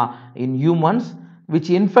pneumonia in humans which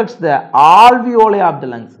infects the alveoli of the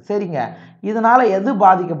lungs. சரிங்க, இதனால எது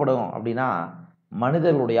பாதிக்கப்படும் அப்படின்னா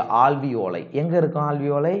மனிதர்களுடைய ஆல்வியோலை. எங்க இருக்கும்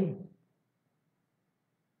ஆல்வியோலை?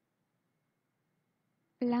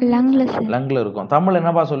 லங்ல இருக்கும். தமிழ்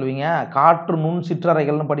என்னப்பா சொல்லுவீங்க? காற்று நுண்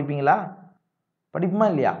சிற்றறைகள்னு படிப்புமா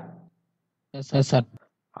இல்லையா?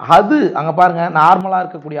 அது அங்க பாருங்க, நார்மலா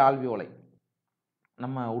இருக்கக்கூடிய ஆல்வியோலை,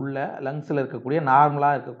 நம்ம உள்ள லங்ஸில் இருக்கக்கூடிய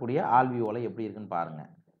நார்மலாக இருக்கக்கூடிய ஆல்வியோலை எப்படி இருக்குன்னு பாருங்க.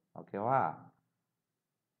 ஓகேவா?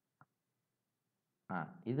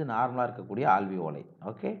 இது நார்மலாக இருக்கக்கூடிய ஆல்வியோலை.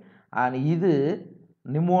 ஓகே, அண்ட் இது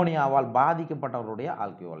நிமோனியாவால் பாதிக்கப்பட்டவருடைய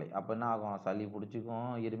ஆல்வியோலை. அப்போ என்ன ஆகும், சளி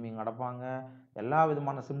பிடிச்சிக்கும், இருமி நடப்பாங்க, எல்லா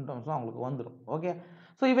விதமான சிம்டம்ஸும் அவங்களுக்கு வந்துடும். ஓகே,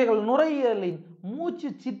 ஸோ இவைகள் நுரையீரலின் மூச்சு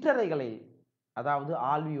சிற்றறைகளை, அதாவது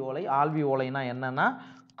ஆல்வியோலைனா என்னன்னா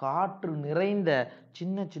காற்று நிறைந்த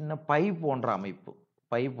சின்ன சின்ன பை போன்ற அமைப்பு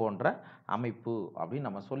அப்படின்னு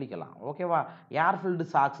நம்ம சொல்லிக்கலாம். ஓகேவா? ஏர்ஃபில்டு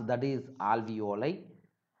socks, that is alveoli.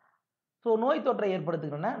 So நோய் தொற்றை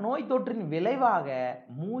ஏற்படுத்துகின்றன. நோய் தொற்றின் விளைவாக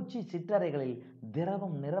மூச்சு சிற்றறைகளில்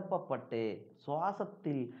திரவம் நிரப்பப்பட்டு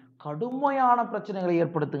சுவாசத்தில் கடுமையான பிரச்சனைகளை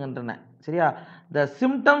ஏற்படுத்துகின்றன. சரியா? த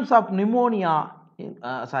சிம்டம்ஸ் ஆஃப் நிமோனியா,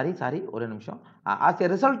 ஒரு நிமிஷம். as a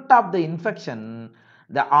result of the infection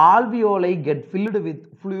the alveoli get filled with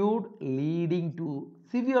fluid leading to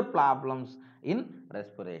severe problems in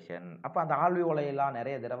respiration. அப்போ அந்த ஆல்வியோலை எல்லாம்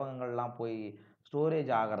நிறைய திரவங்கள்லாம் போய்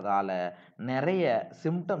ஸ்டோரேஜ் ஆகிறதால நிறைய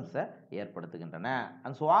சிம்டம்ஸை ஏற்படுத்துகின்றன,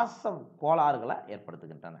 அந்த சுவாச கோளாறுகளை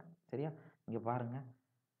ஏற்படுத்துகின்றன. சரியா? இங்கே பாருங்க,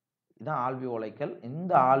 இதுதான் ஆல்வியோலைகள்.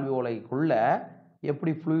 இந்த ஆல்வியோலைக்குள்ள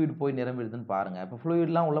எப்படி ஃப்ளூயிட் போய் நிரம்பிடுதுன்னு பாருங்க. இப்போ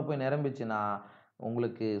ஃப்ளூயிட்லாம் உள்ளே போய் நிரம்பிச்சுன்னா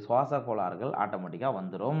உங்களுக்கு சுவாச கோளாறுகள் ஆட்டோமேட்டிக்காக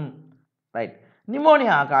வந்துடும். ரைட்.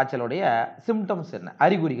 நிமோனியா காய்ச்சலுடைய சிம்டம்ஸ் என்ன,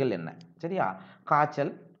 அறிகுறிகள் என்ன? சரியா?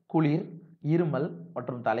 காய்ச்சல், குளிர், இருமல்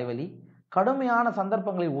மற்றும் தலைவலி, கடுமையான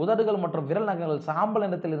சந்தர்ப்பங்களில் உதடுகள் மற்றும் விரல் நகங்கள் சாம்பல்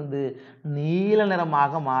நிறத்திலிருந்து நீல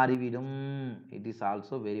நிறமாக மாறிவிடும். It is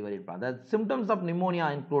also very very important. The symptoms of pneumonia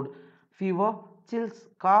include fever, chills,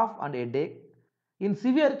 cough and headache. In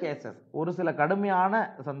severe cases, ஒரு சில கடுமையான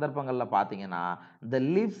சந்தர்ப்பங்களில் பார்த்தீங்கன்னா the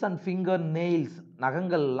lips and finger nails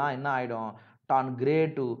நகங்கள்லாம் என்ன ஆகிடும், turn grey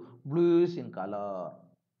to bluish in color.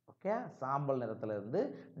 Okay, சாம்பல் நிறத்திலிருந்து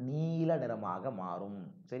நீல நிறமாக மாறும்.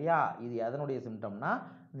 சரியா? இது எதனுடைய சிம்டம்னா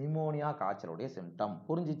நிமோனியா காய்ச்சலுடைய சிம்டம்.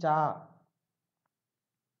 புரிஞ்சிச்சா?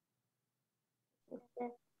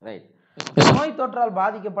 ரைட். நோய் தொற்றால்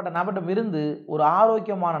பாதிக்கப்பட்ட நபரிடமிருந்து ஒரு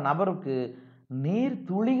ஆரோக்கியமான நபருக்கு நீர்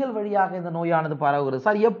துளிகள் வழியாக இந்த நோயானது பரவுகிறது.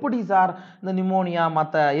 சார் எப்படி சார் இந்த நிமோனியா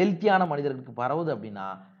மற்ற ஹெல்த்தியான மனிதர்களுக்கு பரவுது அப்படின்னா,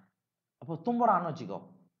 அப்போ தும்புறான்னு வச்சுக்கோ,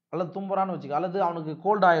 அல்லது அவனுக்கு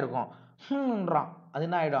கோல்ட் ஆகிருக்கும், அது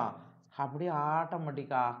என்ன ஆகிடும், அப்படியே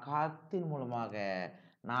ஆட்டோமேட்டிக்காக காற்றின் மூலமாக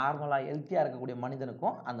நார்மலாக ஹெல்த்தியாக இருக்கக்கூடிய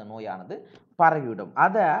மனிதனுக்கும் அந்த நோயானது பரவிவிடும்.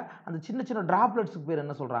 அதை அந்த சின்ன சின்ன டிராப்லெட்ஸுக்கு பேர்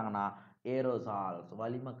என்ன சொல்கிறாங்கன்னா ஏரோசால்ஸ்,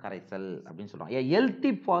 வளிம கரைசல் அப்படின்னு சொல்கிறாங்க. A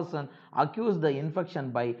healthy person accuse the infection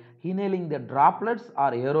by inhaling the droplets or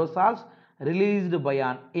aerosols released by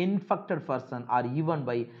an infected person or even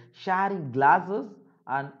by sharing glasses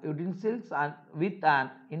and utensils and with an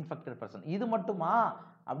infected person. இது மட்டுமா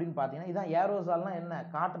அப்படின்னு பார்த்தீங்கன்னா, இதான் ஏரோசால்னா என்ன,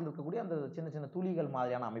 காற்றில் இருக்கக்கூடிய அந்த சின்ன சின்ன துளிகள்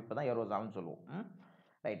மாதிரியான அமைப்பு தான் ஏரோசால்னு சொல்லுவோம்.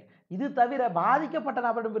 ரைட். இது தவிர பாதிக்கப்பட்ட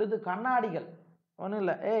நபரிடமிருந்து கண்ணாடிகள், ஒன்றும்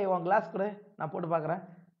இல்லை, ஏய் உன் கிளாஸ் கூட நான் போட்டு பார்க்குறேன்,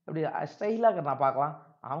 இப்படி ஸ்டைலாக நான் பார்க்கலாம்,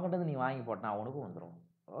 அவங்ககிட்ட நீ வாங்கி போட்டா அவனுக்கும் வந்துடும்.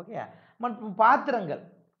 ஓகே. மற்றும் பாத்திரங்கள்,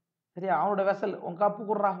 சரியா, அவனோட வெசல், உன் கப்பு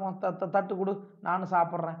கொடுறா, தட்டு கொடு, நானும்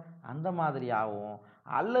சாப்பிட்றேன், அந்த மாதிரி ஆகும்.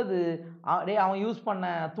 அல்லது அவன் யூஸ் பண்ண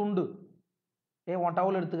துண்டு, உன்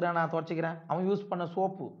டவுல் எடுத்துக்கிறேன் நான் துவைச்சிக்கிறேன், அவன் யூஸ் பண்ண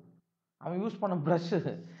சோப்பு, அவன் யூஸ் பண்ண ப்ரஷ்ஷு,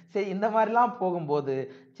 சரி, இந்த மாதிரிலாம் போகும்போது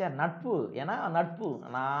சரி நட்பு, ஏன்னா நட்பு,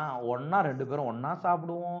 நான் ஒன்றா 2 பேரும் ஒன்றா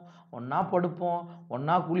சாப்பிடுவோம், ஒன்றா படுப்போம்,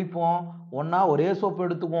 ஒன்றா குளிப்போம், ஒன்றா ஒரே சோப்பு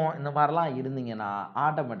எடுத்துக்குவோம், இந்த மாதிரிலாம் இருந்தீங்கன்னா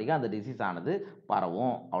ஆட்டோமேட்டிக்காக அந்த டிசீஸ் ஆனது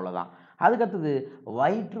பரவும். அவ்வளோதான். அதுக்கடுத்தது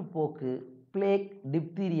வயிற்றுப்போக்கு, பிளேக்,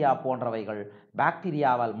 டிப்தீரியா போன்றவைகள்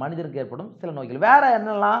பாக்டீரியாவால் மனிதருக்கு ஏற்படும் சில நோய்கள். வேற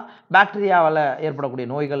என்னெல்லாம் பாக்டீரியாவால் ஏற்படக்கூடிய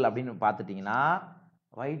நோய்கள் அப்படின்னு பார்த்துட்டிங்கன்னா,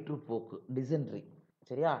 வயிற்றுப்போக்கு, டிசென்ட்ரி,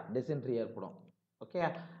 சரியா, டிசென்ட்ரி ஏற்படும். ஓகே.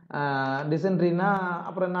 டிசென்ட்ரினா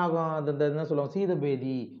அப்புறம் என்ன ஆகும், அந்த என்ன சொல்லுவாங்க,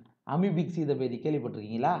 சீதபேதி, அமீபிக் சீதபேதி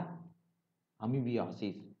கேள்விப்பட்டிருக்கீங்களா?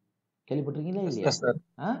 அமீபியாசிஸ் கேள்விப்பட்டிருக்கீங்களா இல்லையா?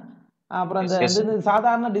 அப்புறம் இந்த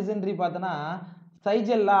சாதாரண டிசென்ட்ரி பார்த்தோன்னா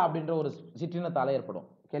சைஜெல்லா அப்படின்ற ஒரு சிற்றினத்தால் ஏற்படும்.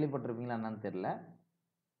 கேள்விப்பட்டிருப்பீங்களா என்னன்னு தெரியல.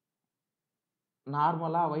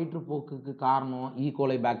 நார்மலாக வயிற்றுப்போக்குக்கு காரணம்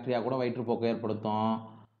ஈகோலை பாக்டீரியா கூட வயிற்றுப்போக்கு ஏற்படுத்தும்.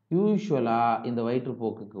 யூஸ்வலாக இந்த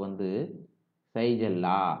வயிற்றுப்போக்குக்கு வந்து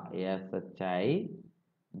சைஜெல்லா,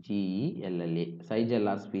 SHIGELLA,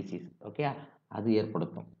 சைஜெல்லா ஸ்பீசிஸ், ஓகே, அது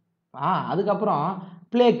ஏற்படுத்தும். அதுக்கப்புறம்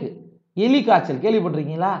பிளேக்கு, எலி காய்ச்சல்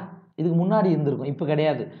கேள்விப்பட்டிருக்கீங்களா? இதுக்கு முன்னாடி இருந்திருக்கும், இப்போ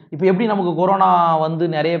கிடையாது. இப்போ எப்படி நமக்கு கொரோனா வந்து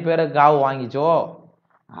நிறைய பேரை காவு வாங்கிச்சோ,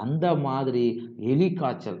 அந்த மாதிரி எலி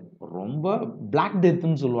காய்ச்சல் ரொம்ப பிளாக்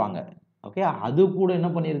டெத்துன்னு சொல்லுவாங்க. ஓகே, அது கூட என்ன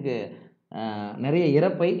பண்ணியிருக்கு, நிறைய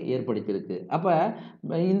இறப்பை ஏற்படுத்தியிருக்கு. அப்போ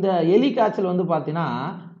இந்த எலி காய்ச்சல் வந்து பார்த்தீங்கன்னா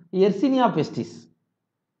எர்சினியா பெஸ்டிஸ்,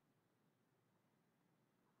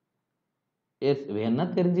 வேணா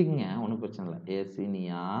தெரிஞ்சுக்கங்க, ஒன்றும் பிரச்சனை இல்லை.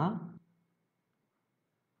 எர்சினியா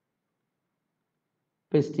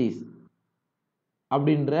பெஸ்டிஸ்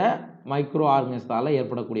அப்படின்ற மைக்ரோ ஆர்கனிசத்தால்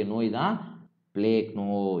ஏற்படக்கூடிய நோய் தான் பிளேக்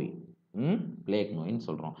நோய். பிளேக் நோயின்னு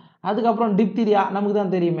சொல்கிறோம். அதுக்கப்புறம் டிப்தீரியா, நமக்கு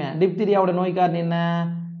தான் தெரியுமே, டிப்தீரியாவோட நோய் காரணம் என்ன,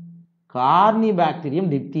 Carney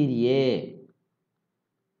bacterium diphtheriae.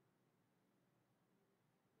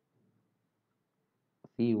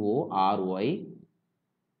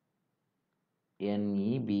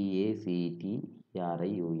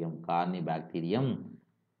 CORYNEBACTERIUM, Carney bacterium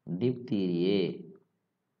diphtheriae,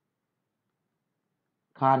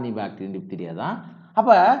 Carney bacterium diphtheria தான்.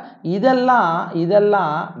 அப்போ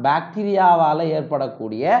இதெல்லாம் பாக்டீரியாவால்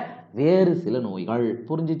ஏற்படக்கூடிய வேறு சில நோய்கள்.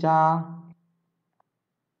 புரிஞ்சிச்சா?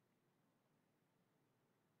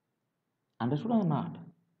 Understood R not?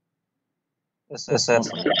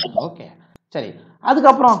 ஓகே, சரி.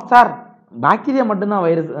 அதுக்கப்புறம் சார் பாக்டீரியா மட்டும்தான்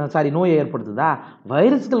நோயை ஏற்படுத்துதா?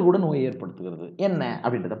 வைரஸ்கள் கூட நோயை ஏற்படுத்துகிறது, என்ன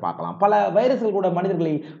அப்படின்றத பார்க்கலாம். பல வைரஸ்கள் கூட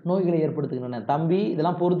மனிதர்களை நோய்களை ஏற்படுத்துகின்றன. தம்பி,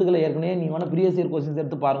 இதெல்லாம் பொறுத்துக்களை ஏற்கனவே நீ வேணா ப்ரீவியஸ் இயர் கொஸ்டின்ஸ்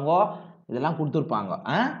எடுத்து பாருங்க, இதெல்லாம் கொடுத்துருப்பாங்க.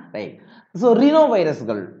 ரைட். ஸோ ரினோ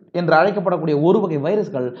வைரஸ்கள் என்று அழைக்கப்படக்கூடிய ஒரு வகை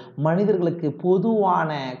வைரஸ்கள் மனிதர்களுக்கு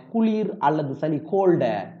பொதுவான குளிர் அல்லது சளி,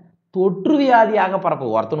 கோல்டை தொற்று வியாதியாக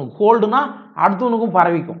பரப்பும். ஒருத்தனுக்கு கோல்டுனா அடுத்தவனுக்கும்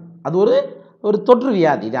பரவிக்கும், அது ஒரு தொற்று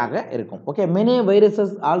வியாதியாக இருக்கும். Okay. Many viruses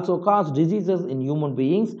also cause diseases in human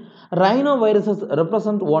beings. Rhinoviruses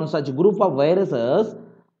represent one such group of viruses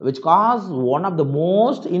which cause one of the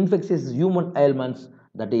most infectious human ailments,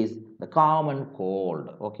 that is the common cold.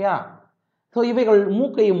 Okay? So இவைகள்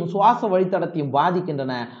மூக்கையும் சுவாச வழித்தடத்தையும்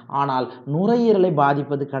பாதிக்கின்றன, ஆனால் நுரையீரலை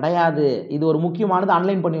பாதிப்பது கிடையாது. இது ஒரு முக்கியமானது,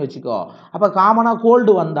 அன்லைன் பண்ணி வச்சுக்கோ. அப்போ காமனாக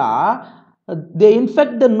கோல்டு வந்தால் தே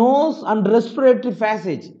infect the nose and respiratory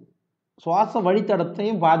passage, சுவாச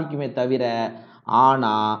வழித்தடத்தையும் பாதிக்குமே தவிர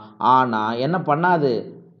ஆனால் என்ன பண்ணாது,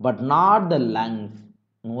 but not the lungs.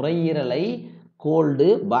 நுரையீரலை gold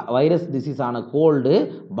virus disease ஆன கோல்டு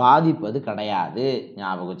பாதிப்பது கிடையாது,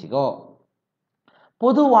 ஞாபகம் வச்சுக்கோ.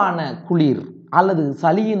 பொதுவான குளிர் அல்லது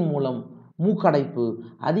சளியின் மூலம் மூக்கடைப்பு,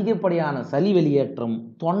 அதிகப்படியான சளி வெளியேற்றம்,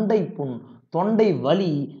 தொண்டை புண், தொண்டை வலி,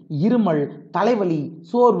 இருமல், தலைவலி,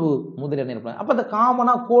 சோர்வு முதலியன இருப்பாங்க. அப்போ இந்த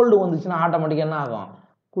காமனாக கோல்டு வந்துச்சுன்னா ஆட்டோமேட்டிக்காக என்ன ஆகும்,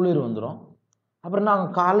 குளிர் வந்துடும். அப்புறம் என்ன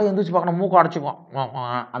ஆகும், காலையில் எழுந்திரிச்சு பார்க்கணும், மூக்கு அடைச்சிக்கும்,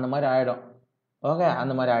 அந்த மாதிரி ஆகிடும். ஓகே,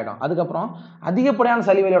 அந்த மாதிரி ஆகிடும். அதுக்கப்புறம் அதிகப்படியான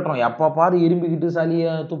சளி வெளியேற்றம், எப்போ பாரு இரும்பிக்கிட்டு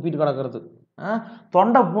சளியை துப்பிட்டு கிடக்கிறது,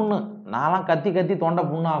 தொண்டை புண்ணு, நான்லாம் கத்தி தொண்டை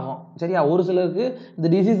புண்ணு ஆகும். சரியா? ஒரு சிலருக்கு இந்த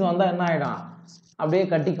டிசீஸ் வந்தால் என்ன ஆகிடும், அப்படியே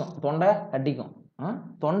கட்டிக்கும், தொண்டை கட்டிக்கும்,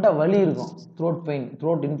 தொண்டை வலி இருக்கும், த்ரோட் பெயின்,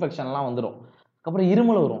 த்ரோட் இன்ஃபெக்ஷன்லாம் வந்துடும். அதுக்கப்புறம்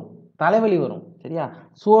இருமல் வரும், தலைவலி வரும். சரியா?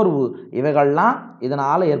 சோர்வு, இவைகள்லாம்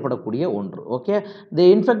இதனால் ஏற்படக்கூடிய ஒன்று. Okay, the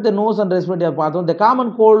infect the nose and respiratory பார்த்தோம். The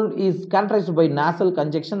common gold is characterised by nozzle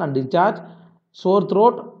conjunction and discharge, sore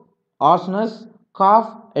throat, hoarseness, cough,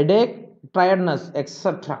 headache, tiredness,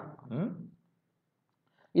 etc.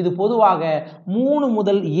 இது பொதுவாக 3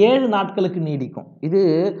 முதல் 7 நாட்களுக்கு நீடிக்கும். இது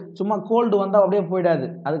சும்மா கோல்டு வந்தால் அப்படியே போயிடாது.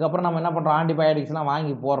 அதுக்கப்புறம் நம்ம என்ன பண்ணுறோம், ஆன்டிபயோட்டிக்ஸ்லாம்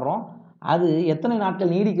வாங்கி போடுறோம். அது எத்தனை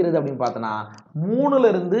நாட்கள் நீடிக்கிறது அப்படின்னு பார்த்தோன்னா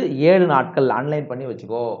 3லிருந்து 7 நாட்கள், அன்லைன் பண்ணி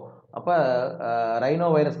வச்சுக்கோ. அப்போ ரைனோ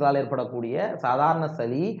வைரஸ்களால் ஏற்படக்கூடிய சாதாரண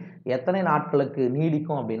சளி எத்தனை நாட்களுக்கு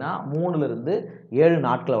நீடிக்கும் அப்படின்னா 3லிருந்து 7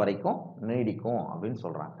 நாட்கள் வரைக்கும் நீடிக்கும் அப்படின்னு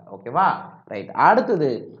சொல்கிறாங்க. ஓகேவா? ரைட். அடுத்தது,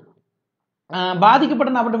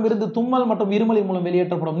 பாதிக்கப்பட்ட நபரிடம் இருந்து தும்மல் மற்றும் இருமலின் மூலம்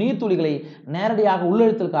வெளியேற்றப்படும் நீர்த்துளிகளை நேரடியாக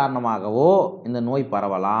உள்ளிழுத்தல் காரணமாகவோ இந்த நோய்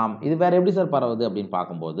பரவலாம். இது வேற எப்படி சார் பரவுது அப்படின்னு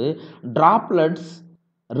பார்க்கும்போது, droplets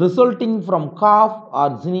resulting from cough or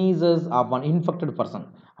sneezes of an infected person.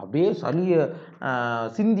 அப்படியே சளியை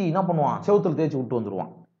சிந்தி என்ன பண்ணுவான், செவுத்தில் தேய்ச்சி விட்டு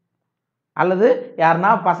வந்துடுவான். அல்லது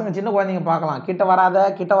யாருன்னா பசங்க சின்ன குழந்தைங்க பார்க்கலாம்,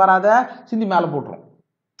 கிட்ட வராத சிந்தி மேலே போட்டுரும்,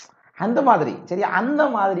 அந்த மாதிரி. சரியா? அந்த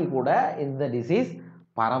மாதிரி கூட இந்த டிசீஸ்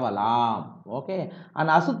பரவலாம். ஓகே,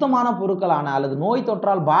 அந்த அசுத்தமான பொருட்களான அல்லது நோய்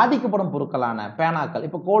தொற்றால் பாதிக்கப்படும் பொருட்களான பேனாக்கள்,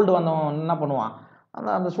 இப்போ கோல்டு வந்தவன் என்ன பண்ணுவான்,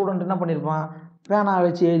 அந்த ஸ்டூடெண்ட் என்ன பண்ணியிருப்பான், பேனா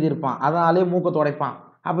வச்சு எழுதியிருப்பான், அதனாலே மூக்கை துடைப்பான்.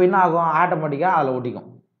 அப்போ என்ன ஆகும், ஆட்டோமேட்டிக்காக அதில் ஒட்டிக்கும்.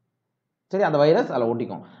 சரி, அந்த வைரஸ் அதில்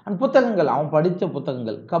ஒட்டிக்கும். அந்த புத்தகங்கள், அவன் படித்த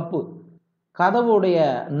புத்தகங்கள், கப்பு, கதவுடைய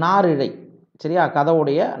நாரிழை, சரியா,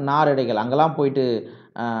 கதவுடைய நாரிழைகள் அங்கெல்லாம் போயிட்டு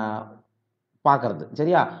பார்க்கறது.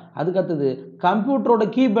 சரியா? அதுக்கடுத்தது கம்ப்யூட்டரோட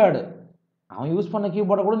கீபேர்டு, அவன் யூஸ் பண்ண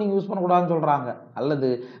கீபோர்டை கூட நீங்கள் யூஸ் பண்ணக்கூடாதுன்னு சொல்கிறாங்க. அல்லது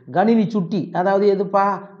கணினி சுட்டி, அதாவது எதுப்பா,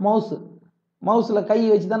 மவுஸில் கை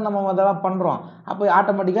வச்சு தான் நம்ம அதெல்லாம் பண்ணுறோம். அப்போ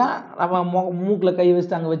ஆட்டோமேட்டிக்காக நம்ம மூக்கில் கை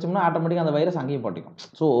வச்சுட்டு அங்கே வச்சோம்னா ஆட்டோமேட்டிக்காக அந்த வைரஸ் அங்கேயும் போட்டிக்கும்.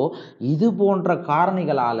 ஸோ இது போன்ற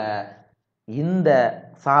காரணிகளால் இந்த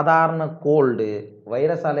சாதாரண கோல்டு,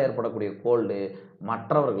 வைரஸால் ஏற்படக்கூடிய கோல்டு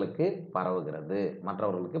மற்றவர்களுக்கு பரவுகிறது.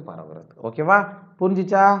 ஓகேவா?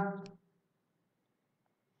 புரிஞ்சிச்சா?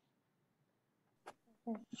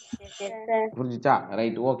 புரிஞ்சிச்சா?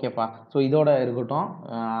 ரைட், ஓகேப்பா. ஸோ இதோட இருக்கட்டும்.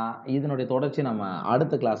 இதனுடைய தொடர்ச்சி நம்ம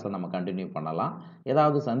அடுத்த கிளாஸில் நம்ம கண்டினியூ பண்ணலாம்.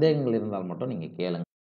 ஏதாவது சந்தேகங்கள் இருந்தால் மட்டும் நீங்கள் கேளுங்க.